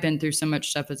I had been through so much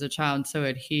stuff as a child, so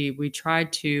had he. We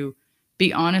tried to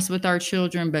be honest with our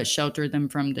children, but shelter them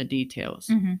from the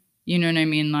details. You know what I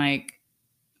mean? Like,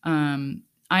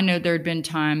 I know there had been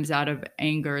times out of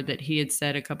anger that he had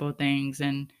said a couple of things,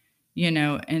 and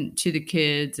and to the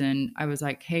kids, and I was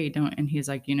like, hey, don't. And he's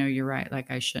like, you're right.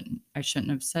 Like, I shouldn't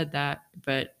have said that.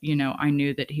 But, I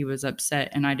knew that he was upset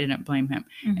and I didn't blame him.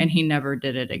 And he never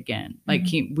did it again. Like,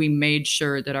 we made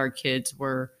sure that our kids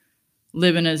were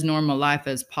living as normal life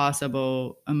as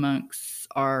possible amongst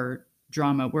our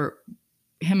drama.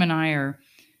 Him and I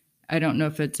don't know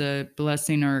if it's a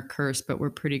blessing or a curse, but we're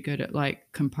pretty good at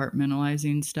like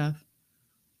compartmentalizing stuff.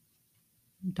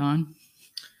 Don?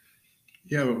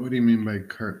 Yeah, but what do you mean by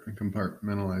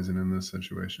compartmentalizing in this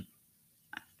situation?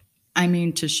 I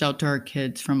mean, to shelter our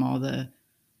kids from all the,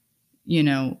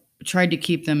 tried to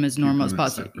keep them as normal as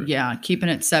possible. Separate. Yeah, keeping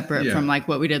it separate from like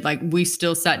what we did. Like, we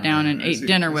still sat down and ate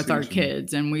dinner with our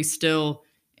kids, and we still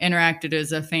interacted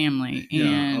as a family.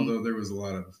 Yeah, although there was a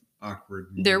lot of awkward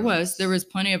moments. There was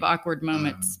plenty of awkward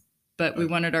moments, but we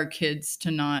wanted our kids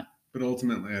to not. But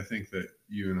ultimately, I think that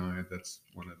you and I, that's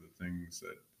one of the things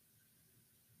that,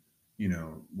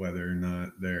 whether or not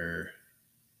they're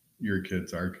your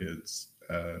kids, our kids,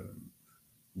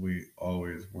 we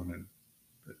always wanted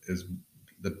is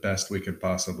the best we could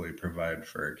possibly provide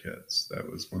for our kids. That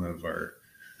was one of our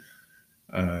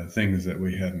things that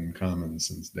we had in common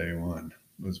since day one,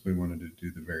 was we wanted to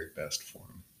do the very best for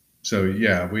them. So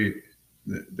yeah,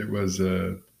 there was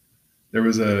a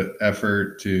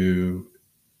effort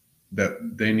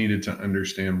that they needed to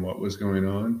understand what was going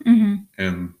on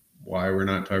and why we're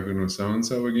not talking with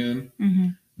so-and-so again,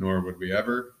 nor would we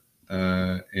ever.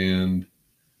 And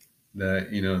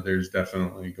that, there's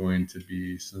definitely going to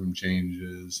be some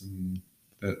changes, and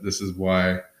that this is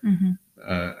why, I'm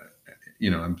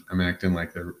acting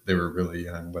like they were really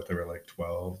young, but they were like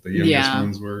 12. The youngest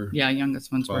ones were. Yeah,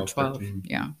 youngest ones 12, were 12. 13.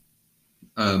 Yeah.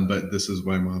 But this is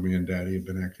why mommy and daddy have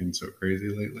been acting so crazy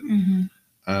lately.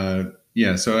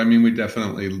 Yeah. So, I mean,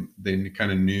 they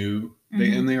kind of knew,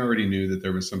 they already knew that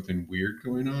there was something weird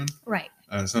going on. Right.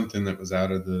 Something that was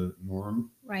out of the norm.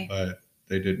 Right. But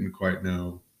they didn't quite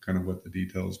know kind of what the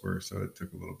details were. So it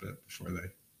took a little bit before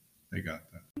they got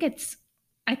that.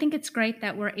 I think it's great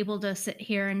that we're able to sit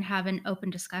here and have an open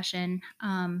discussion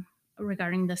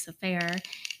regarding this affair.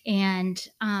 And,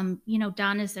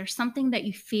 Don, is there something that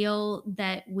you feel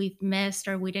that we've missed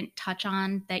or we didn't touch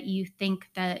on that you think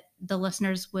that the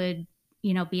listeners would,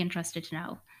 be interested to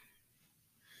know?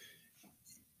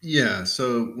 Yeah.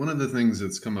 So one of the things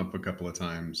that's come up a couple of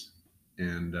times,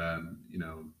 and,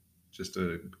 just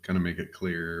to kind of make it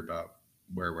clear about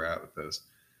where we're at with this,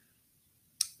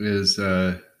 is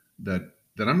that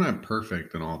I'm not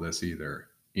perfect in all this either.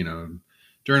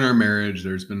 During our marriage,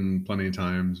 there's been plenty of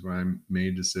times where I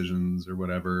made decisions or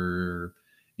whatever,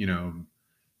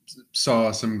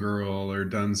 saw some girl or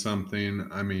done something.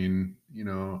 I mean,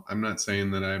 I'm not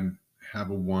saying that I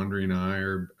have a wandering eye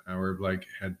or like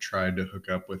had tried to hook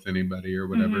up with anybody or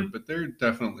whatever, but there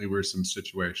definitely were some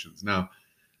situations. Now,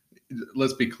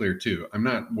 let's be clear too. We're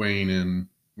not weighing in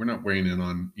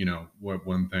on, what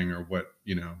one thing or what,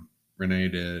 Renee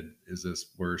did, is this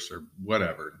worse or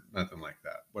whatever, nothing like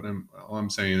that. All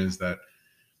I'm saying is that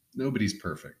nobody's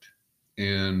perfect.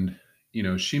 And,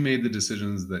 she made the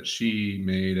decisions that she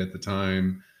made at the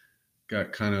time,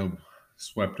 got kind of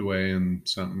swept away in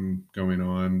something going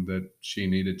on that she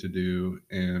needed to do.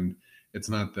 And it's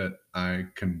not that I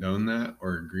condone that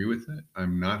or agree with it.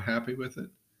 I'm not happy with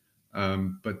it.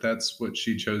 But that's what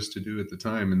she chose to do at the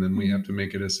time. And then we have to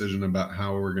make a decision about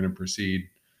how we're going to proceed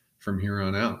from here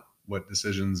on out. What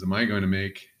decisions am I going to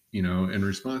make, in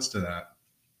response to that?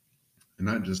 And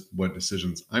not just what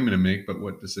decisions I'm going to make, but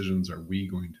what decisions are we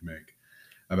going to make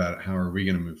about how are we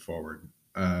going to move forward?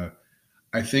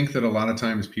 I think that a lot of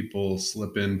times people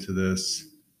slip into this,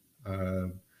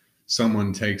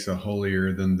 someone takes a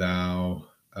holier than thou,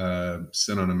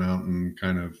 sit on a mountain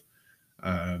kind of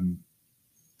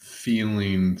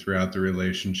feeling throughout the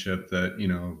relationship that,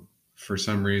 for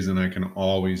some reason I can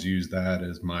always use that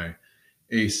as my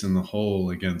ace in the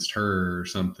hole against her or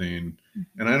something.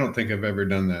 And I don't think I've ever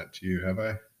done that to you, have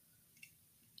I?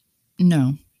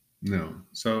 No.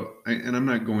 So and I'm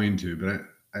not going to, but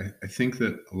I think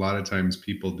that a lot of times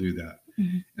people do that.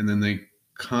 And then they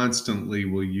constantly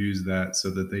will use that so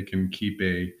that they can keep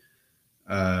a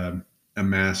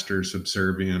master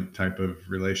subservient type of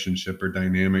relationship or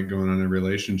dynamic going on in a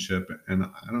relationship. And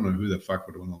I don't know who the fuck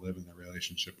would want to live in a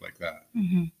relationship like that.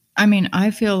 I mean,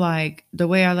 I feel like the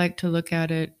way I like to look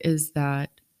at it is that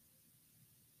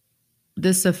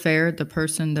this affair, the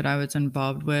person that I was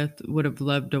involved with would have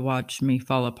loved to watch me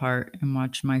fall apart and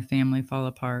watch my family fall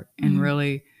apart. And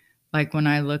really, like when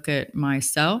I look at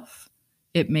myself,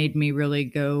 it made me really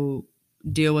go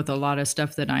deal with a lot of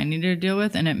stuff that I needed to deal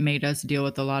with. And it made us deal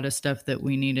with a lot of stuff that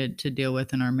we needed to deal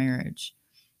with in our marriage.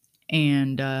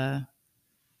 And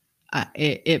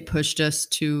it pushed us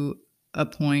to a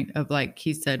point of, like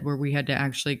he said, where we had to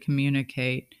actually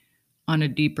communicate on a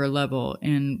deeper level.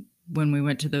 And when we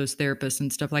went to those therapists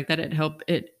and stuff like that, it helped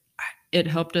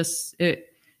us. It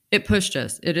pushed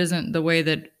us. It isn't the way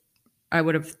that I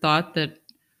would have thought that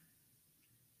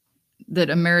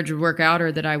a marriage would work out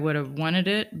or that I would have wanted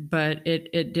it, but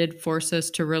it did force us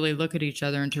to really look at each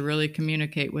other and to really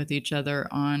communicate with each other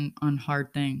on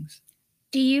hard things.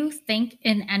 Do you think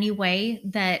in any way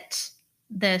that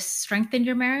this strengthened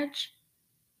your marriage?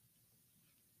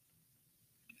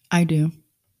 I do.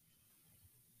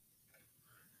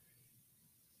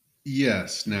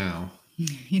 Yes, now.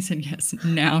 He said yes.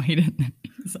 Now he didn't.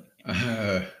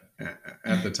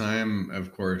 At the time,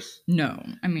 of course. No.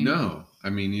 I mean,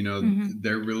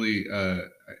 they're really,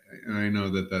 and I know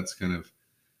that that's kind of,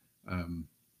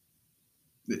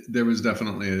 there was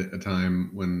definitely a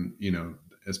time when,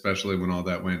 especially when all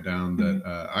that went down, that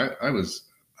I was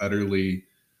utterly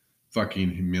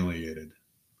fucking humiliated.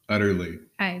 Utterly.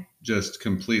 Just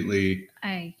completely.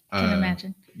 I can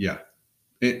imagine. Yeah.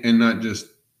 And not just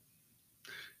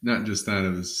that,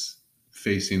 it was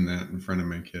facing that in front of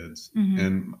my kids.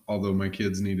 And although my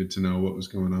kids needed to know what was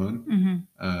going on,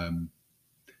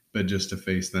 but just to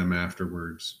face them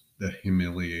afterwards, the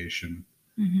humiliation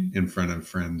in front of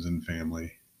friends and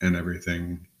family and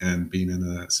everything, and being in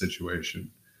that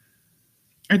situation.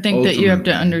 I think that you have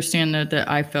to understand that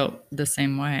I felt the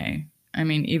same way. I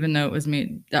mean, even though it was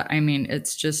me,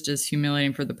 it's just as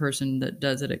humiliating for the person that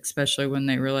does it, especially when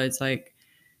they realize, that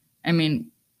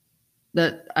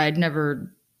I'd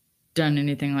never done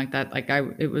anything like that.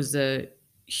 It was a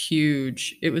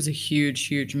huge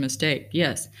mistake.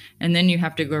 Yes. And then you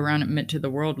have to go around and admit to the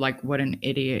world, what an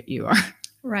idiot you are.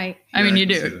 Right. You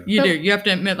do. You have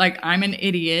to admit, I'm an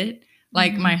idiot.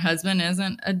 My husband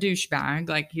isn't a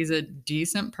douchebag. He's a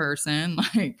decent person.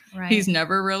 Right. He's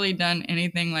never really done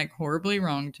anything horribly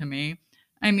wrong to me.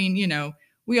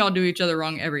 We all do each other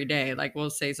wrong every day. We'll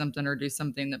say something or do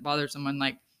something that bothers someone,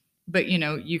 but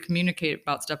you communicate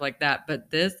about stuff like that.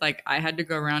 But this, I had to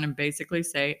go around and basically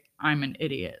say, I'm an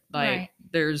idiot. Right.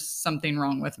 There's something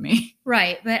wrong with me.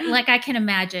 Right. But I can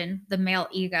imagine the male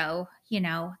ego,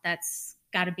 that's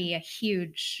got to be a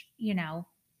huge blow.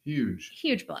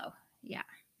 Yeah.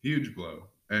 Huge blow.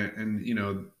 And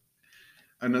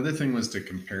another thing was to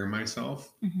compare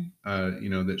myself,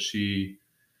 that she's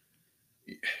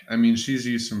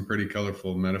used some pretty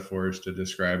colorful metaphors to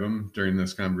describe him during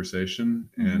this conversation,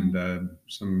 and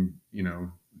some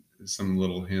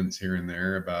little hints here and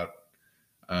there about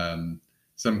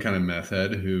some kind of meth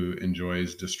head who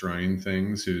enjoys destroying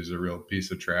things, who's a real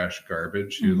piece of trash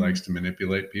garbage, who likes to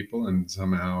manipulate people, and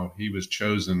somehow he was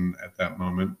chosen at that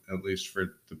moment, at least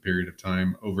for the period of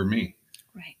time, over me.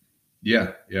 Right.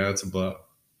 Yeah, it's a blow.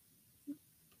 I'd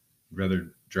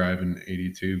rather drive an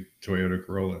 82 Toyota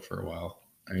Corolla for a while.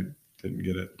 I didn't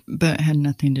get it. But it had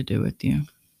nothing to do with you.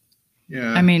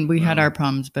 Yeah. We had our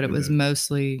problems, but it was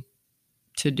mostly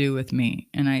to do with me.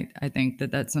 And I think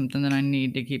that that's something that I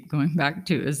need to keep going back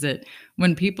to, is that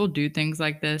when people do things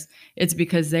like this, it's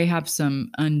because they have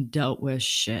some undealt with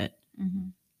shit.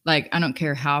 I don't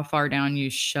care how far down you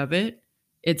shove it,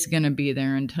 it's going to be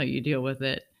there until you deal with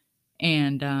it.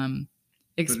 And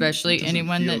especially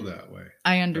anyone that way.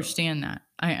 I understand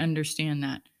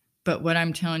that. But what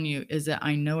I'm telling you is that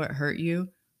I know it hurt you,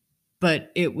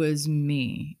 but it was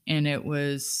me, and it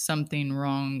was something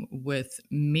wrong with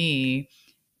me.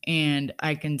 And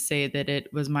I can say that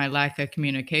it was my lack of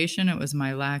communication. It was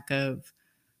my lack of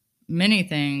many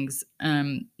things,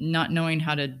 not knowing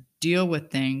how to deal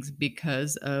with things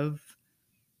because of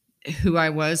who I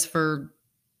was for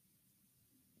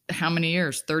how many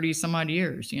years, 30 some odd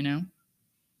years,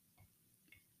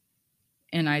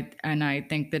 And I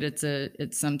think that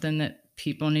it's something that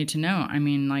people need to know. I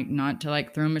mean, like, not to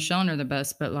like throw Michelle under the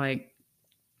bus, but like,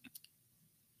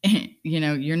 you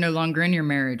know, you're no longer in your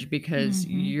marriage because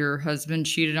your husband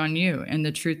cheated on you. And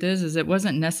the truth is it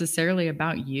wasn't necessarily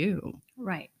about you.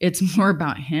 Right. It's more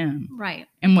about him. Right.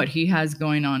 And what he has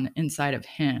going on inside of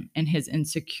him and his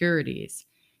insecurities.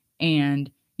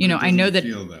 And, you know, I know that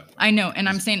I know. And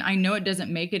I'm saying, I know it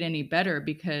doesn't make it any better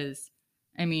because,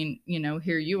 I mean, you know,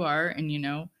 here you are and, you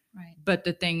know, right. But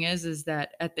the thing is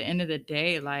that at the end of the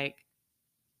day, like,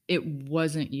 it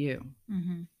wasn't you.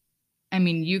 Mm-hmm. I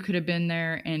mean, you could have been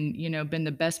there and, you know, been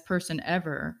the best person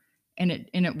ever. And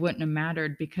it wouldn't have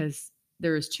mattered because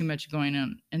there was too much going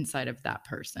on inside of that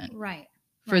person. Right.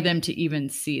 For them to even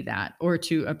see that or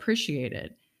to appreciate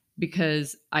it.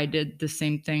 Because I did the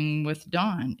same thing with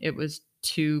Dawn. It was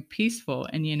too peaceful.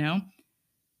 And, you know,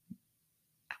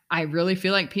 I really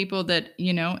feel like people that,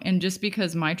 you know, and just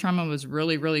because my trauma was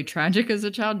really, really tragic as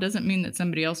a child doesn't mean that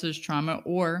somebody else's trauma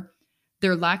or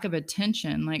their lack of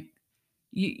attention, like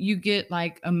you get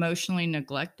like emotionally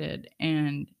neglected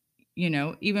and, you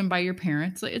know, even by your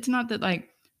parents. Like, it's not that like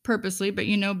purposely, but,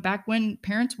 you know, back when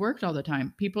parents worked all the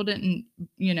time, people didn't,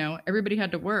 you know, everybody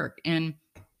had to work. And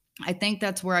I think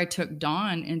that's where I took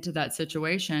Dawn into that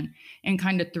situation and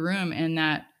kind of threw him in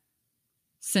that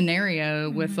scenario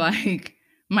with like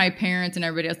my parents and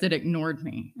everybody else that ignored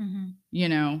me, you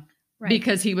know,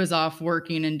 because he was off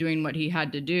working and doing what he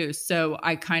had to do. So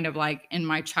I kind of like in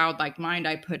my childlike mind,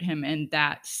 I put him in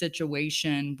that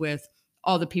situation with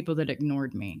all the people that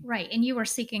ignored me. Right. And you were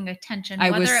seeking attention,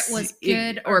 whether it was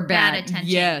good or bad attention.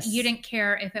 Yes. You didn't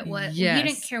care if it was, you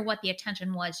didn't care what the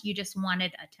attention was. You just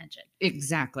wanted attention.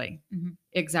 Exactly.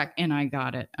 Exactly. And I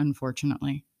got it,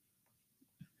 unfortunately.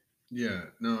 Yeah,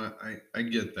 no, I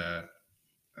get that.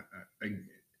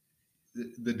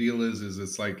 The deal is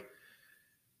it's like,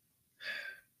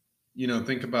 you know,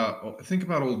 think about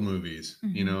old movies,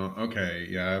 you know, okay.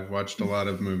 Yeah. I've watched a lot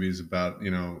of movies about, you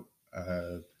know,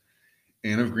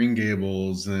 Anne of Green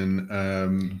Gables and,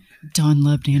 Dawn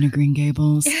loved Anne of Green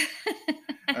Gables.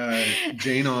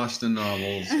 Jane Austen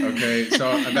novels. Okay. So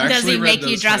I've actually read those. Does he make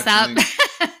you dress up?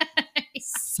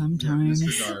 Sometimes. Yeah,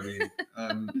 Mr.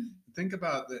 Darby. Think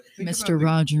about that. Mr.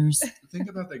 Rogers. Think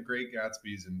about the Great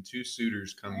Gatsby's and two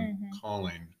suitors come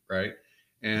calling, right?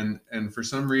 And for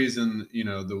some reason, you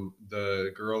know,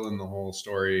 the girl in the whole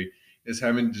story is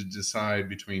having to decide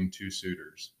between two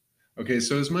suitors. Okay,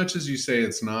 so as much as you say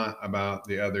it's not about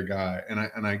the other guy,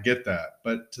 and I get that,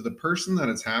 but to the person that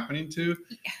it's happening to,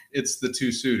 it's the two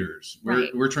suitors.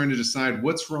 We're trying to decide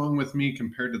what's wrong with me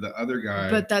compared to the other guy.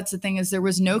 But that's the thing is there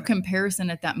was no comparison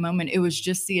at that moment. It was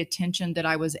just the attention that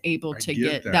I was able to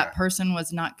get. That person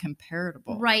was not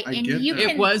comparable. Right. And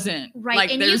it wasn't. Right.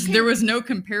 Like there was no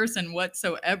comparison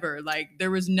whatsoever. Like there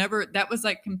was never, that was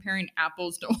like comparing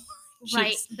apples to oranges.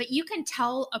 Right. But you can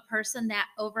tell a person that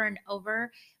over and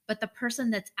over. But the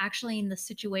person that's actually in the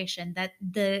situation that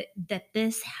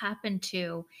this happened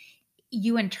to,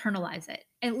 you internalize it.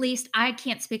 At least I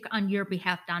can't speak on your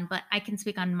behalf, Don, but I can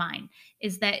speak on mine,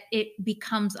 is that it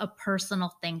becomes a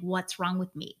personal thing. What's wrong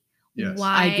with me? Yes.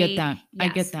 Why? I get that. Yes.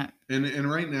 I get that. And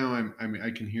right now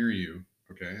I can hear you.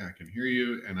 Okay. I can hear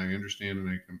you and I understand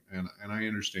and I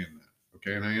understand that.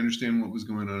 Okay. And I understand what was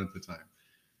going on at the time.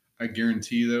 I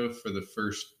guarantee though, for the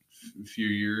first few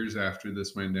years after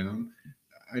this went down,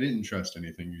 I didn't trust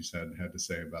anything you had to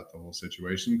say about the whole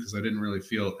situation because I didn't really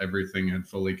feel everything had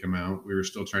fully come out. We were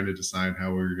still trying to decide how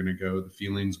we were going to go. The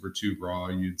feelings were too raw.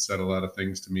 You'd said a lot of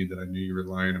things to me that I knew you were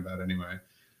lying about anyway.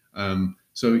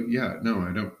 So yeah, no,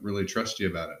 I don't really trust you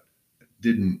about it. I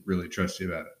didn't really trust you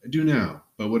about it. I do now.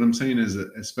 But what I'm saying is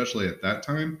that especially at that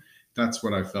time, that's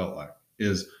what I felt like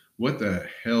is what the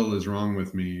hell is wrong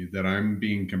with me that I'm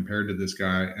being compared to this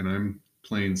guy and I'm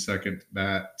playing second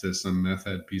bat to some meth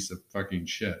head piece of fucking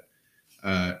shit.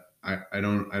 I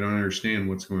don't understand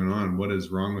what's going on. What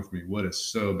is wrong with me? What is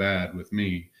so bad with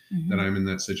me that I'm in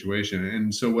that situation?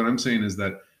 And so what I'm saying is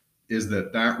that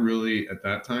really at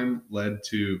that time led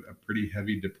to a pretty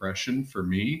heavy depression for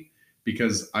me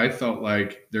because I felt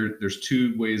like there's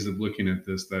two ways of looking at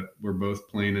this that were both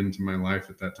playing into my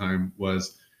life at that time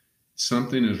was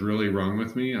something is really wrong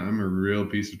with me. I'm a real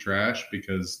piece of trash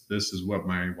because this is what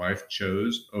my wife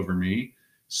chose over me.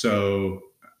 So,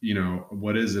 you know,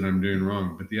 what is it I'm doing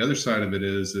wrong? But the other side of it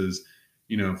is,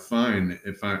 you know, fine.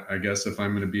 I guess if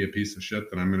I'm going to be a piece of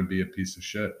shit, then I'm going to be a piece of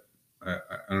shit. I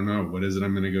don't know. What is it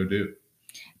I'm going to go do?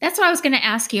 That's what I was going to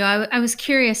ask you. I was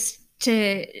curious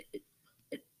to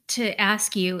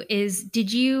ask you is,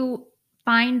 did you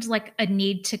find like a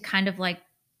need to kind of like,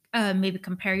 maybe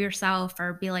compare yourself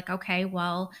or be like, okay,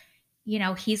 well, you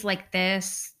know, he's like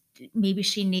this. maybe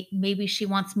she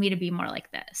wants me to be more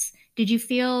like this. Did you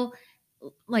feel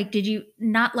like, did you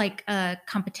not like a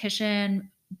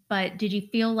competition, but did you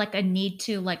feel like a need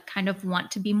to like kind of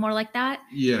want to be more like that?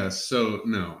 Yeah, so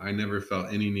no, I never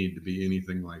felt any need to be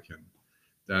anything like him.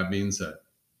 That being said,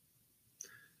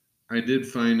 I did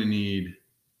find a need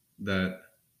that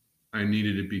I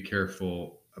needed to be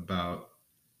careful about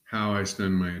how I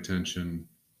spend my attention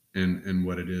and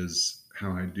what it is,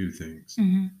 how I do things.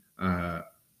 Uh,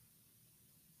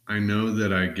 I know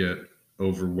that I get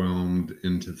overwhelmed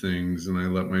into things and I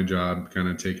let my job kind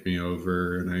of take me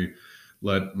over, and I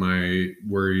let my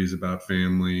worries about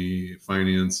family,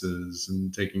 finances,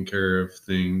 and taking care of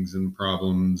things and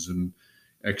problems and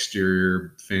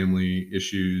exterior family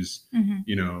issues,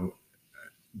 you know,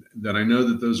 that I know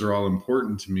that those are all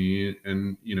important to me.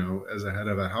 And, you know, as a head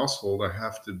of a household, I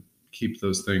have to keep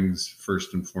those things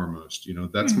first and foremost. You know,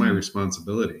 that's my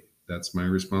responsibility. That's my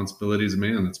responsibility as a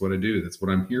man. That's what I do. That's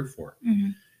what I'm here for.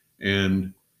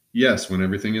 And yes, when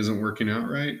everything isn't working out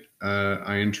right,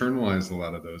 I internalize a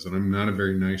lot of those, and I'm not a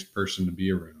very nice person to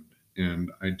be around.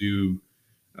 And I do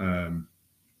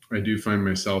find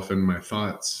myself in my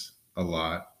thoughts a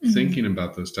lot, thinking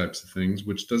about those types of things,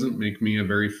 which doesn't make me a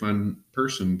very fun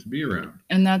person to be around.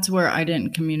 And that's where I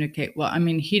didn't communicate. Well, I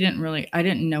mean, I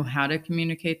didn't know how to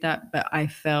communicate that, but I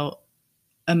felt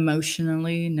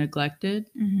emotionally neglected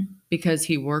because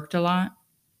he worked a lot.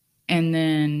 And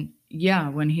then, yeah,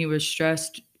 when he was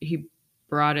stressed, he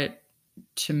brought it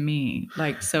to me.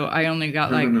 Like, so I only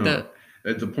got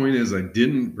the point is I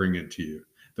didn't bring it to you.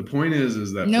 The point is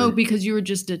that because you were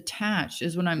just detached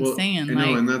is what I'm saying. I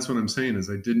know, and that's what I'm saying is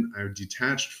I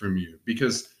detached from you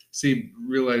because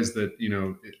realize that, you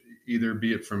know, either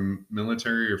be it from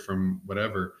military or from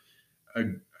whatever,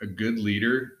 a good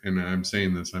leader, and I'm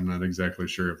saying this, I'm not exactly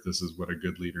sure if this is what a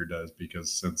good leader does,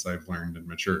 because since I've learned and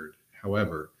matured.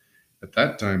 However, at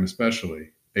that time,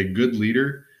 especially, a good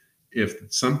leader, if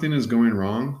something is going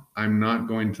wrong, I'm not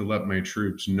going to let my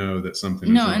troops know that something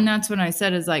is wrong. No, and that's what I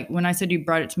said is like, when I said you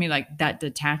brought it to me, like that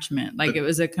detachment, like it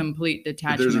was a complete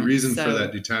detachment. But there's a reason for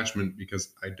that detachment,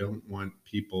 because I don't want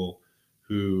people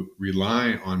who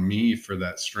rely on me for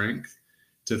that strength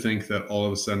to think that all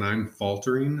of a sudden I'm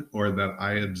faltering or that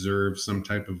I observe some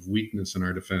type of weakness in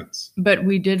our defense. But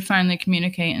we did finally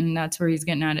communicate, and that's where he's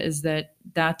getting at, is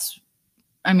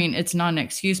I mean, it's not an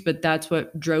excuse, but that's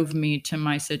what drove me to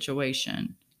my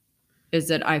situation, is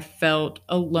that I felt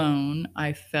alone.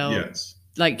 I felt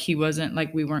like he wasn't,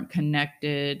 like we weren't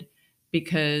connected,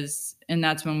 and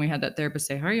that's when we had that therapist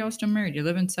say, how are y'all still married? You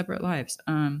live in separate lives.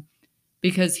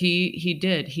 Because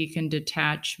he can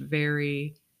detach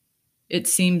it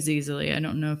seems easily. I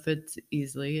don't know if it's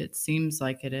easily. It seems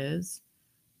like it is,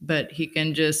 but he's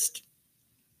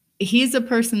a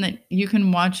person that you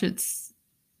can watch it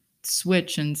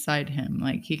switch inside him.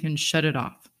 Like he can shut it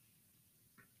off.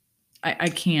 I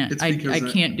can't. I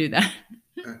can't do that.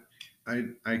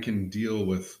 I can deal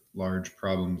with large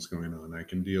problems going on. I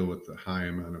can deal with the high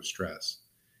amount of stress,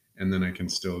 and then I can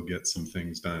still get some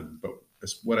things done. But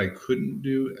what I couldn't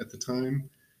do at the time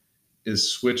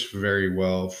is switch very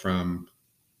well from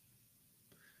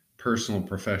personal,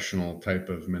 professional type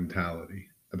of mentality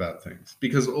about things.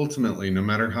 Because ultimately, no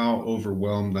matter how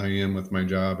overwhelmed I am with my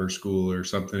job or school or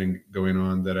something going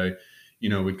on that I, you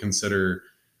know, would consider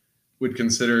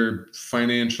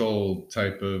financial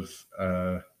type of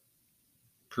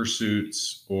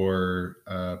pursuits or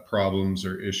problems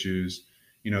or issues,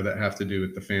 you know, that have to do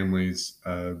with the family's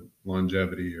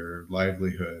longevity or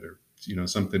livelihood or, you know,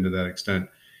 something to that extent,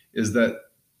 is that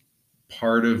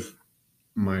part of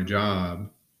my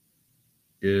job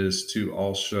is to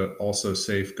also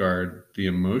safeguard the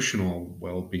emotional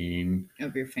well-being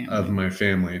of your family, of my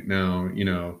family. Now, you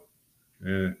know,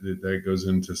 that goes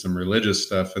into some religious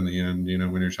stuff in the end, you know,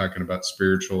 when you're talking about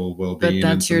spiritual well-being. But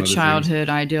that's your childhood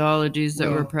ideologies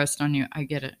that were pressed on you. I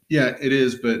get it. Yeah, it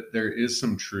is. But there is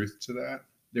some truth to that.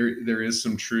 There is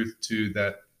some truth to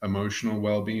that emotional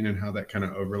well-being and how that kind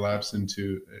of overlaps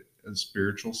into a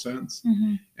spiritual sense.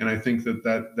 And I think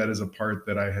that is a part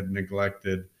that I had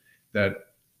neglected, that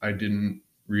I didn't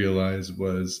realize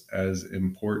was as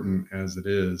important as it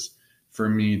is for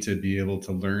me to be able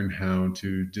to learn how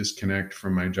to disconnect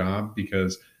from my job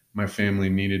because my family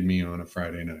needed me on a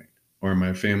Friday night, or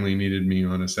my family needed me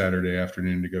on a Saturday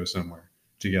afternoon to go somewhere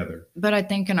together. But I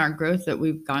think in our growth that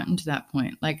we've gotten to that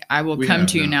point. Like we will come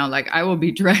to you now, like I will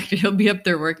be directed. He'll be up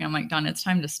there working. I'm like, Don, it's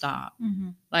time to stop.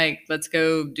 Like, let's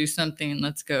go do something.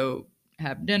 Let's go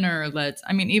have dinner.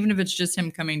 I mean, even if it's just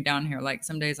him coming down here, like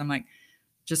some days I'm like,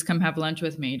 just come have lunch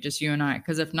with me, just you and I.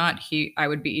 Because if not, I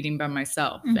would be eating by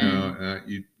myself. No,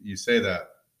 you say that,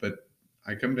 but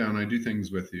I come down, I do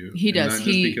things with you. He does. Not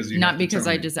just because you not have to because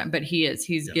tell I me. just, but he is.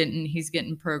 He's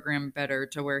getting programmed better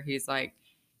to where he's like,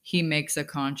 he makes a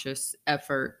conscious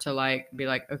effort to like be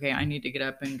like, okay, I need to get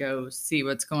up and go see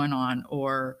what's going on,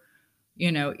 or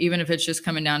even if it's just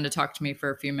coming down to talk to me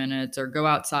for a few minutes or go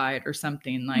outside or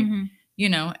something, like,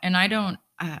 and I don't,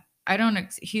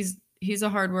 he's a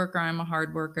hard worker. I'm a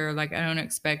hard worker. Like, I don't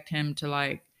expect him to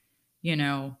like,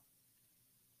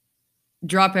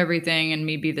 drop everything and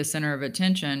me be the center of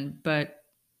attention. But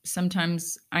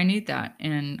sometimes I need that.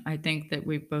 And I think that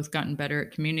we've both gotten better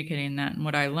at communicating that. And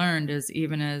what I learned is,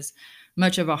 even as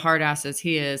much of a hard ass as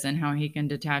he is and how he can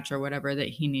detach or whatever, that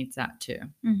he needs that too.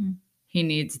 He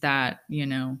needs that,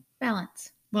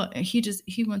 balance. Well,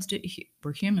 he wants to,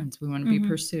 we're humans. We want to be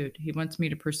pursued. He wants me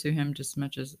to pursue him just as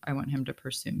much as I want him to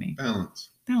pursue me.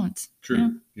 Balance.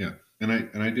 True. Yeah. And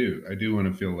I do want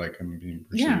to feel like I'm being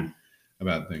pursued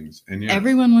about things. And yes,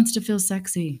 everyone wants to feel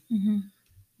sexy.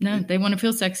 No, they want to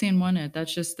feel sexy and wanted.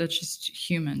 That's just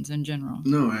humans in general.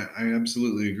 No, I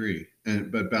absolutely agree.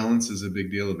 But balance is a big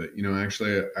deal of it.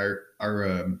 Actually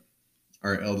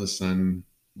our eldest son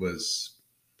was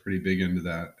pretty big into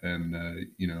that. And,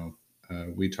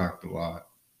 we talked a lot,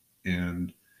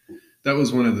 and that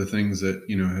was one of the things that,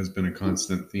 has been a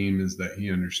constant theme, is that he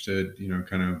understood,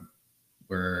 kind of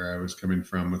where I was coming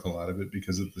from with a lot of it,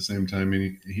 because at the same time,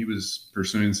 he was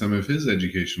pursuing some of his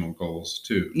educational goals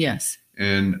too. Yes.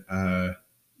 And,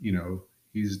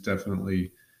 he's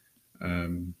definitely,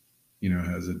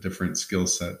 has a different skill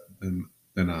set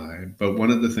than I. But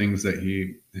one of the things that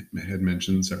he had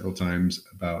mentioned several times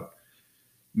about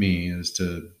me is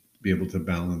to be able to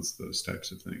balance those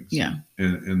types of things. Yeah.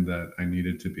 And that I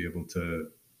needed to be able to,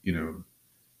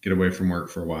 get away from work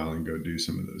for a while and go do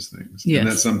some of those things. Yes. And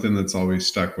that's something that's always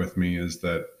stuck with me, is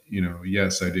that,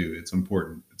 yes, I do. It's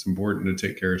important. It's important to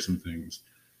take care of some things.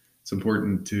 It's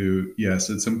important to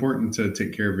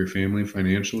take care of your family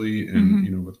financially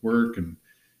and, with work and,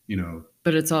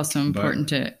 but it's also important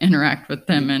to interact with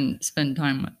them and spend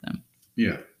time with them.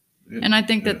 Yeah. And I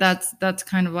think that's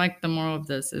kind of like the moral of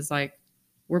this, is like,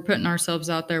 we're putting ourselves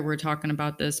out there, we're talking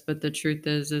about this, but the truth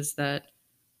is that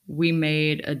we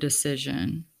made a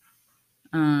decision.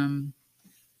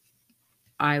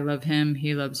 I love him,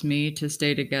 he loves me, to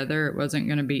stay together. It wasn't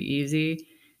going to be easy.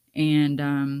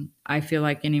 And I feel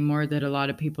like anymore that a lot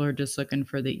of people are just looking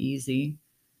for the easy.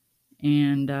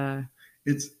 And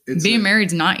it's being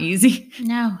married's not easy.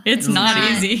 No, it's not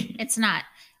easy. It's not.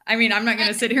 I mean, I'm not going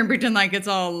to sit here and pretend like it's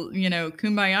all,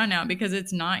 kumbaya now, because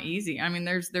it's not easy. I mean,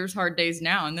 there's hard days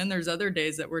now. And then there's other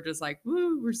days that we're just like,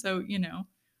 woo, we're so,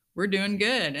 we're doing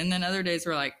good. And then other days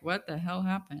we're like, what the hell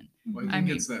happened? Well, I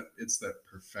think it's that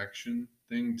perfection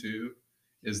thing too,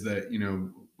 is that,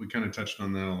 we kind of touched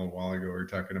on that a little while ago. We were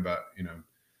talking about,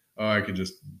 I could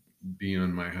just be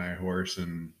on my high horse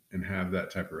and have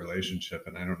that type of relationship.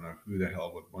 And I don't know who the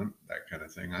hell would want that kind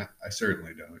of thing. I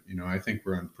certainly don't. I think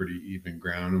we're on pretty even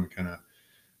ground, and we kind of,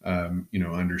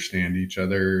 understand each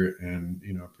other and,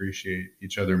 appreciate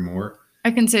each other more.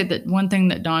 I can say that one thing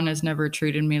that Don has never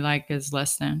treated me like is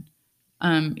less than.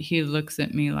 He looks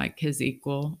at me like his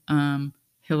equal.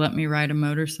 He'll let me ride a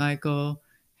motorcycle.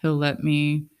 He'll let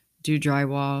me do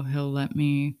drywall. He'll let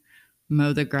me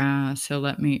mow the grass. He'll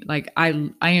let me, like,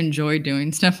 I enjoy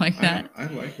doing stuff like that. I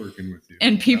like working with you.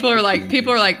 And people are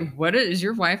like, what is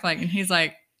your wife like? And he's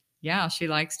like, yeah, she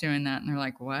likes doing that. And they're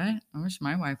like, what? I wish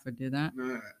my wife would do that.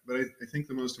 No, but I think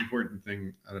the most important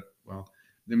thing,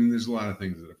 there's a lot of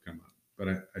things that have come up, but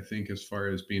I think as far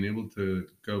as being able to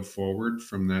go forward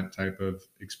from that type of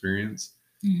experience,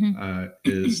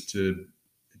 is to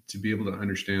be able to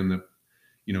understand that,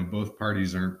 both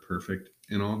parties aren't perfect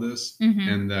in all this,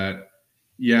 and that,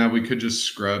 we could just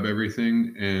scrub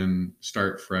everything and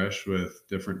start fresh with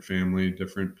different family,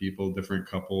 different people, different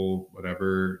couple,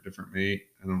 whatever, different mate.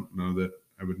 I don't know that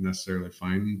I would necessarily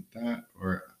find that,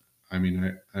 or,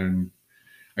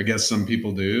 I guess some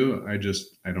people do. I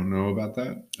don't know about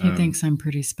that. He thinks I'm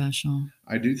pretty special.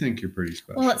 I do think you're pretty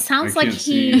special. Well, it sounds like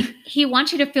he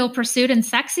wants you to feel pursued and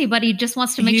sexy, but he just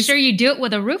wants to make sure you do it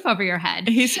with a roof over your head.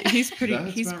 He's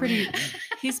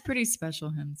pretty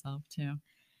special himself too.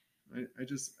 I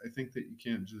think that you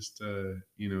can't just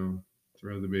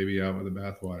throw the baby out with the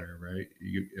bathwater, right?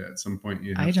 At some point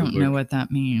you have I don't know what that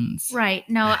means. Right.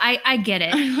 No, I get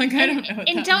it. I don't know.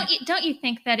 And don't you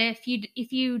think that if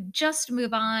you just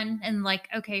move on and like,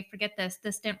 okay, forget this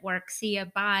didn't work, see ya,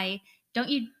 bye. Don't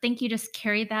you think you just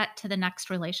carry that to the next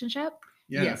relationship?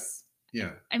 Yeah. Yes.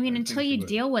 Yeah. I mean, until you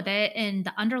deal with it and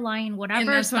the underlying whatever. And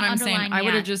that's what I'm saying. I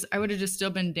would have just still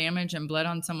been damaged and bled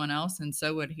on someone else, and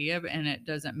so would he have, and it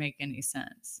doesn't make any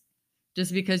sense.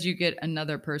 Just because you get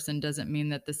another person doesn't mean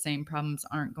that the same problems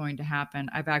aren't going to happen.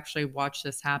 I've actually watched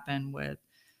this happen with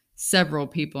several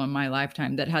people in my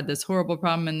lifetime that had this horrible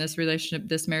problem in this relationship,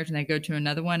 this marriage, and they go to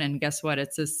another one, and guess what?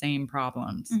 It's the same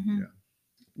problems. Yeah.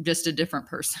 Just a different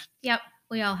person. Yep.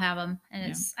 We all have them.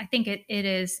 And I think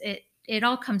it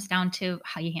all comes down to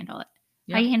how you handle it,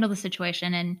 how you handle the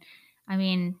situation. And I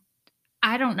mean,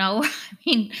 I don't know. I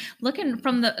mean,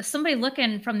 somebody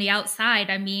looking from the outside,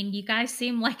 I mean, you guys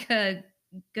seem like a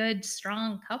good,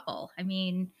 strong couple. I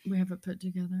mean, we have it put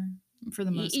together for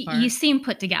the most part. You seem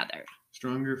put together.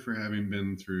 Stronger for having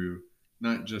been through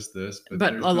not just this,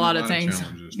 but a lot of things.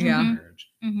 Challenges to marriage.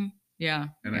 Mm-hmm. Yeah.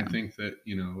 And I think that,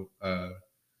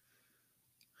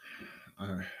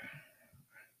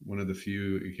 one of the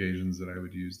few occasions that I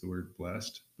would use the word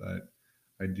blessed, but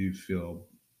I do feel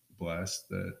blessed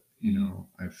that,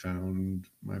 I found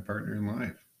my partner in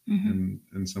life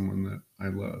and someone that I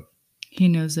love. He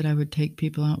knows that I would take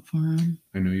people out for him.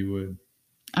 I know you would.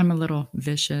 I'm a little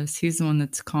vicious. He's the one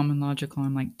that's calm and logical.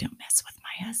 I'm like, don't mess with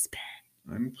my husband.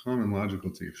 I'm calm and logical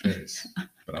to your face,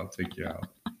 but I'll take you out.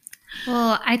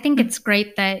 Well, I think it's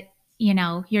great that,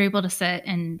 you're able to sit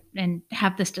and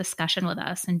have this discussion with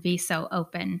us and be so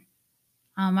open.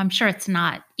 I'm sure it's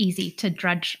not easy to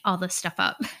drudge all this stuff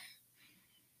up.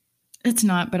 It's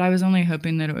not, but I was only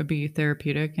hoping that it would be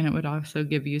therapeutic and it would also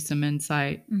give you some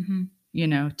insight,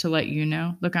 to let you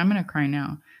know, look, I'm going to cry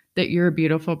now, that you're a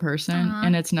beautiful person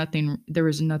and there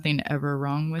was nothing ever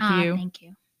wrong with you. Thank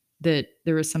you. That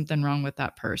there was something wrong with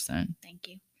that person. Thank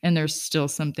you. And there's still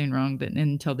something wrong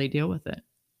until they deal with it.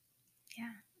 Yeah.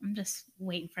 I'm just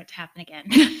waiting for it to happen again.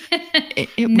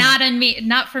 It not on me,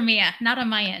 not for me, not on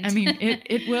my end. I mean,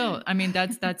 it will. I mean,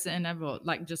 that's inevitable.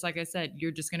 Just like I said,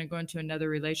 you're just going to go into another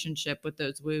relationship with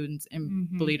those wounds and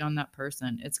bleed on that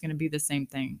person. It's going to be the same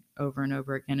thing over and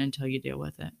over again until you deal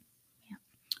with it. Yeah.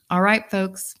 All right,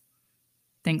 folks.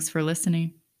 Thanks for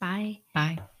listening. Bye.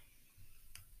 Bye.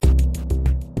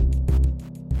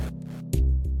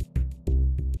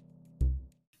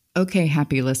 Okay,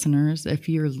 happy listeners, if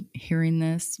you're hearing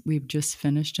this, we've just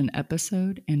finished an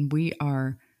episode and we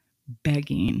are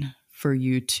begging for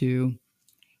you to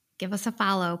give us a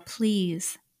follow,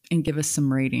 please. And give us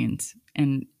some ratings.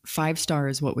 And 5-star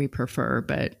is what we prefer,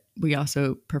 but we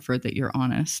also prefer that you're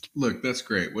honest. Look, that's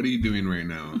great. What are you doing right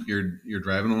now? You're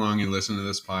driving along, you listen to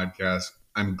this podcast.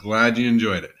 I'm glad you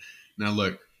enjoyed it. Now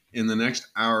look, in the next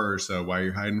hour or so, while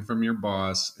you're hiding from your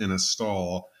boss in a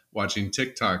stall, watching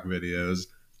TikTok videos,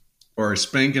 or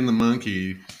spanking the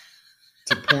monkey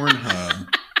to Pornhub,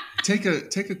 take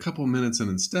a couple minutes and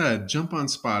instead jump on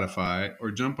Spotify or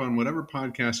jump on whatever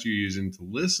podcast you're using to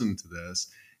listen to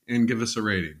this and give us a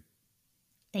rating.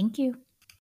 Thank you.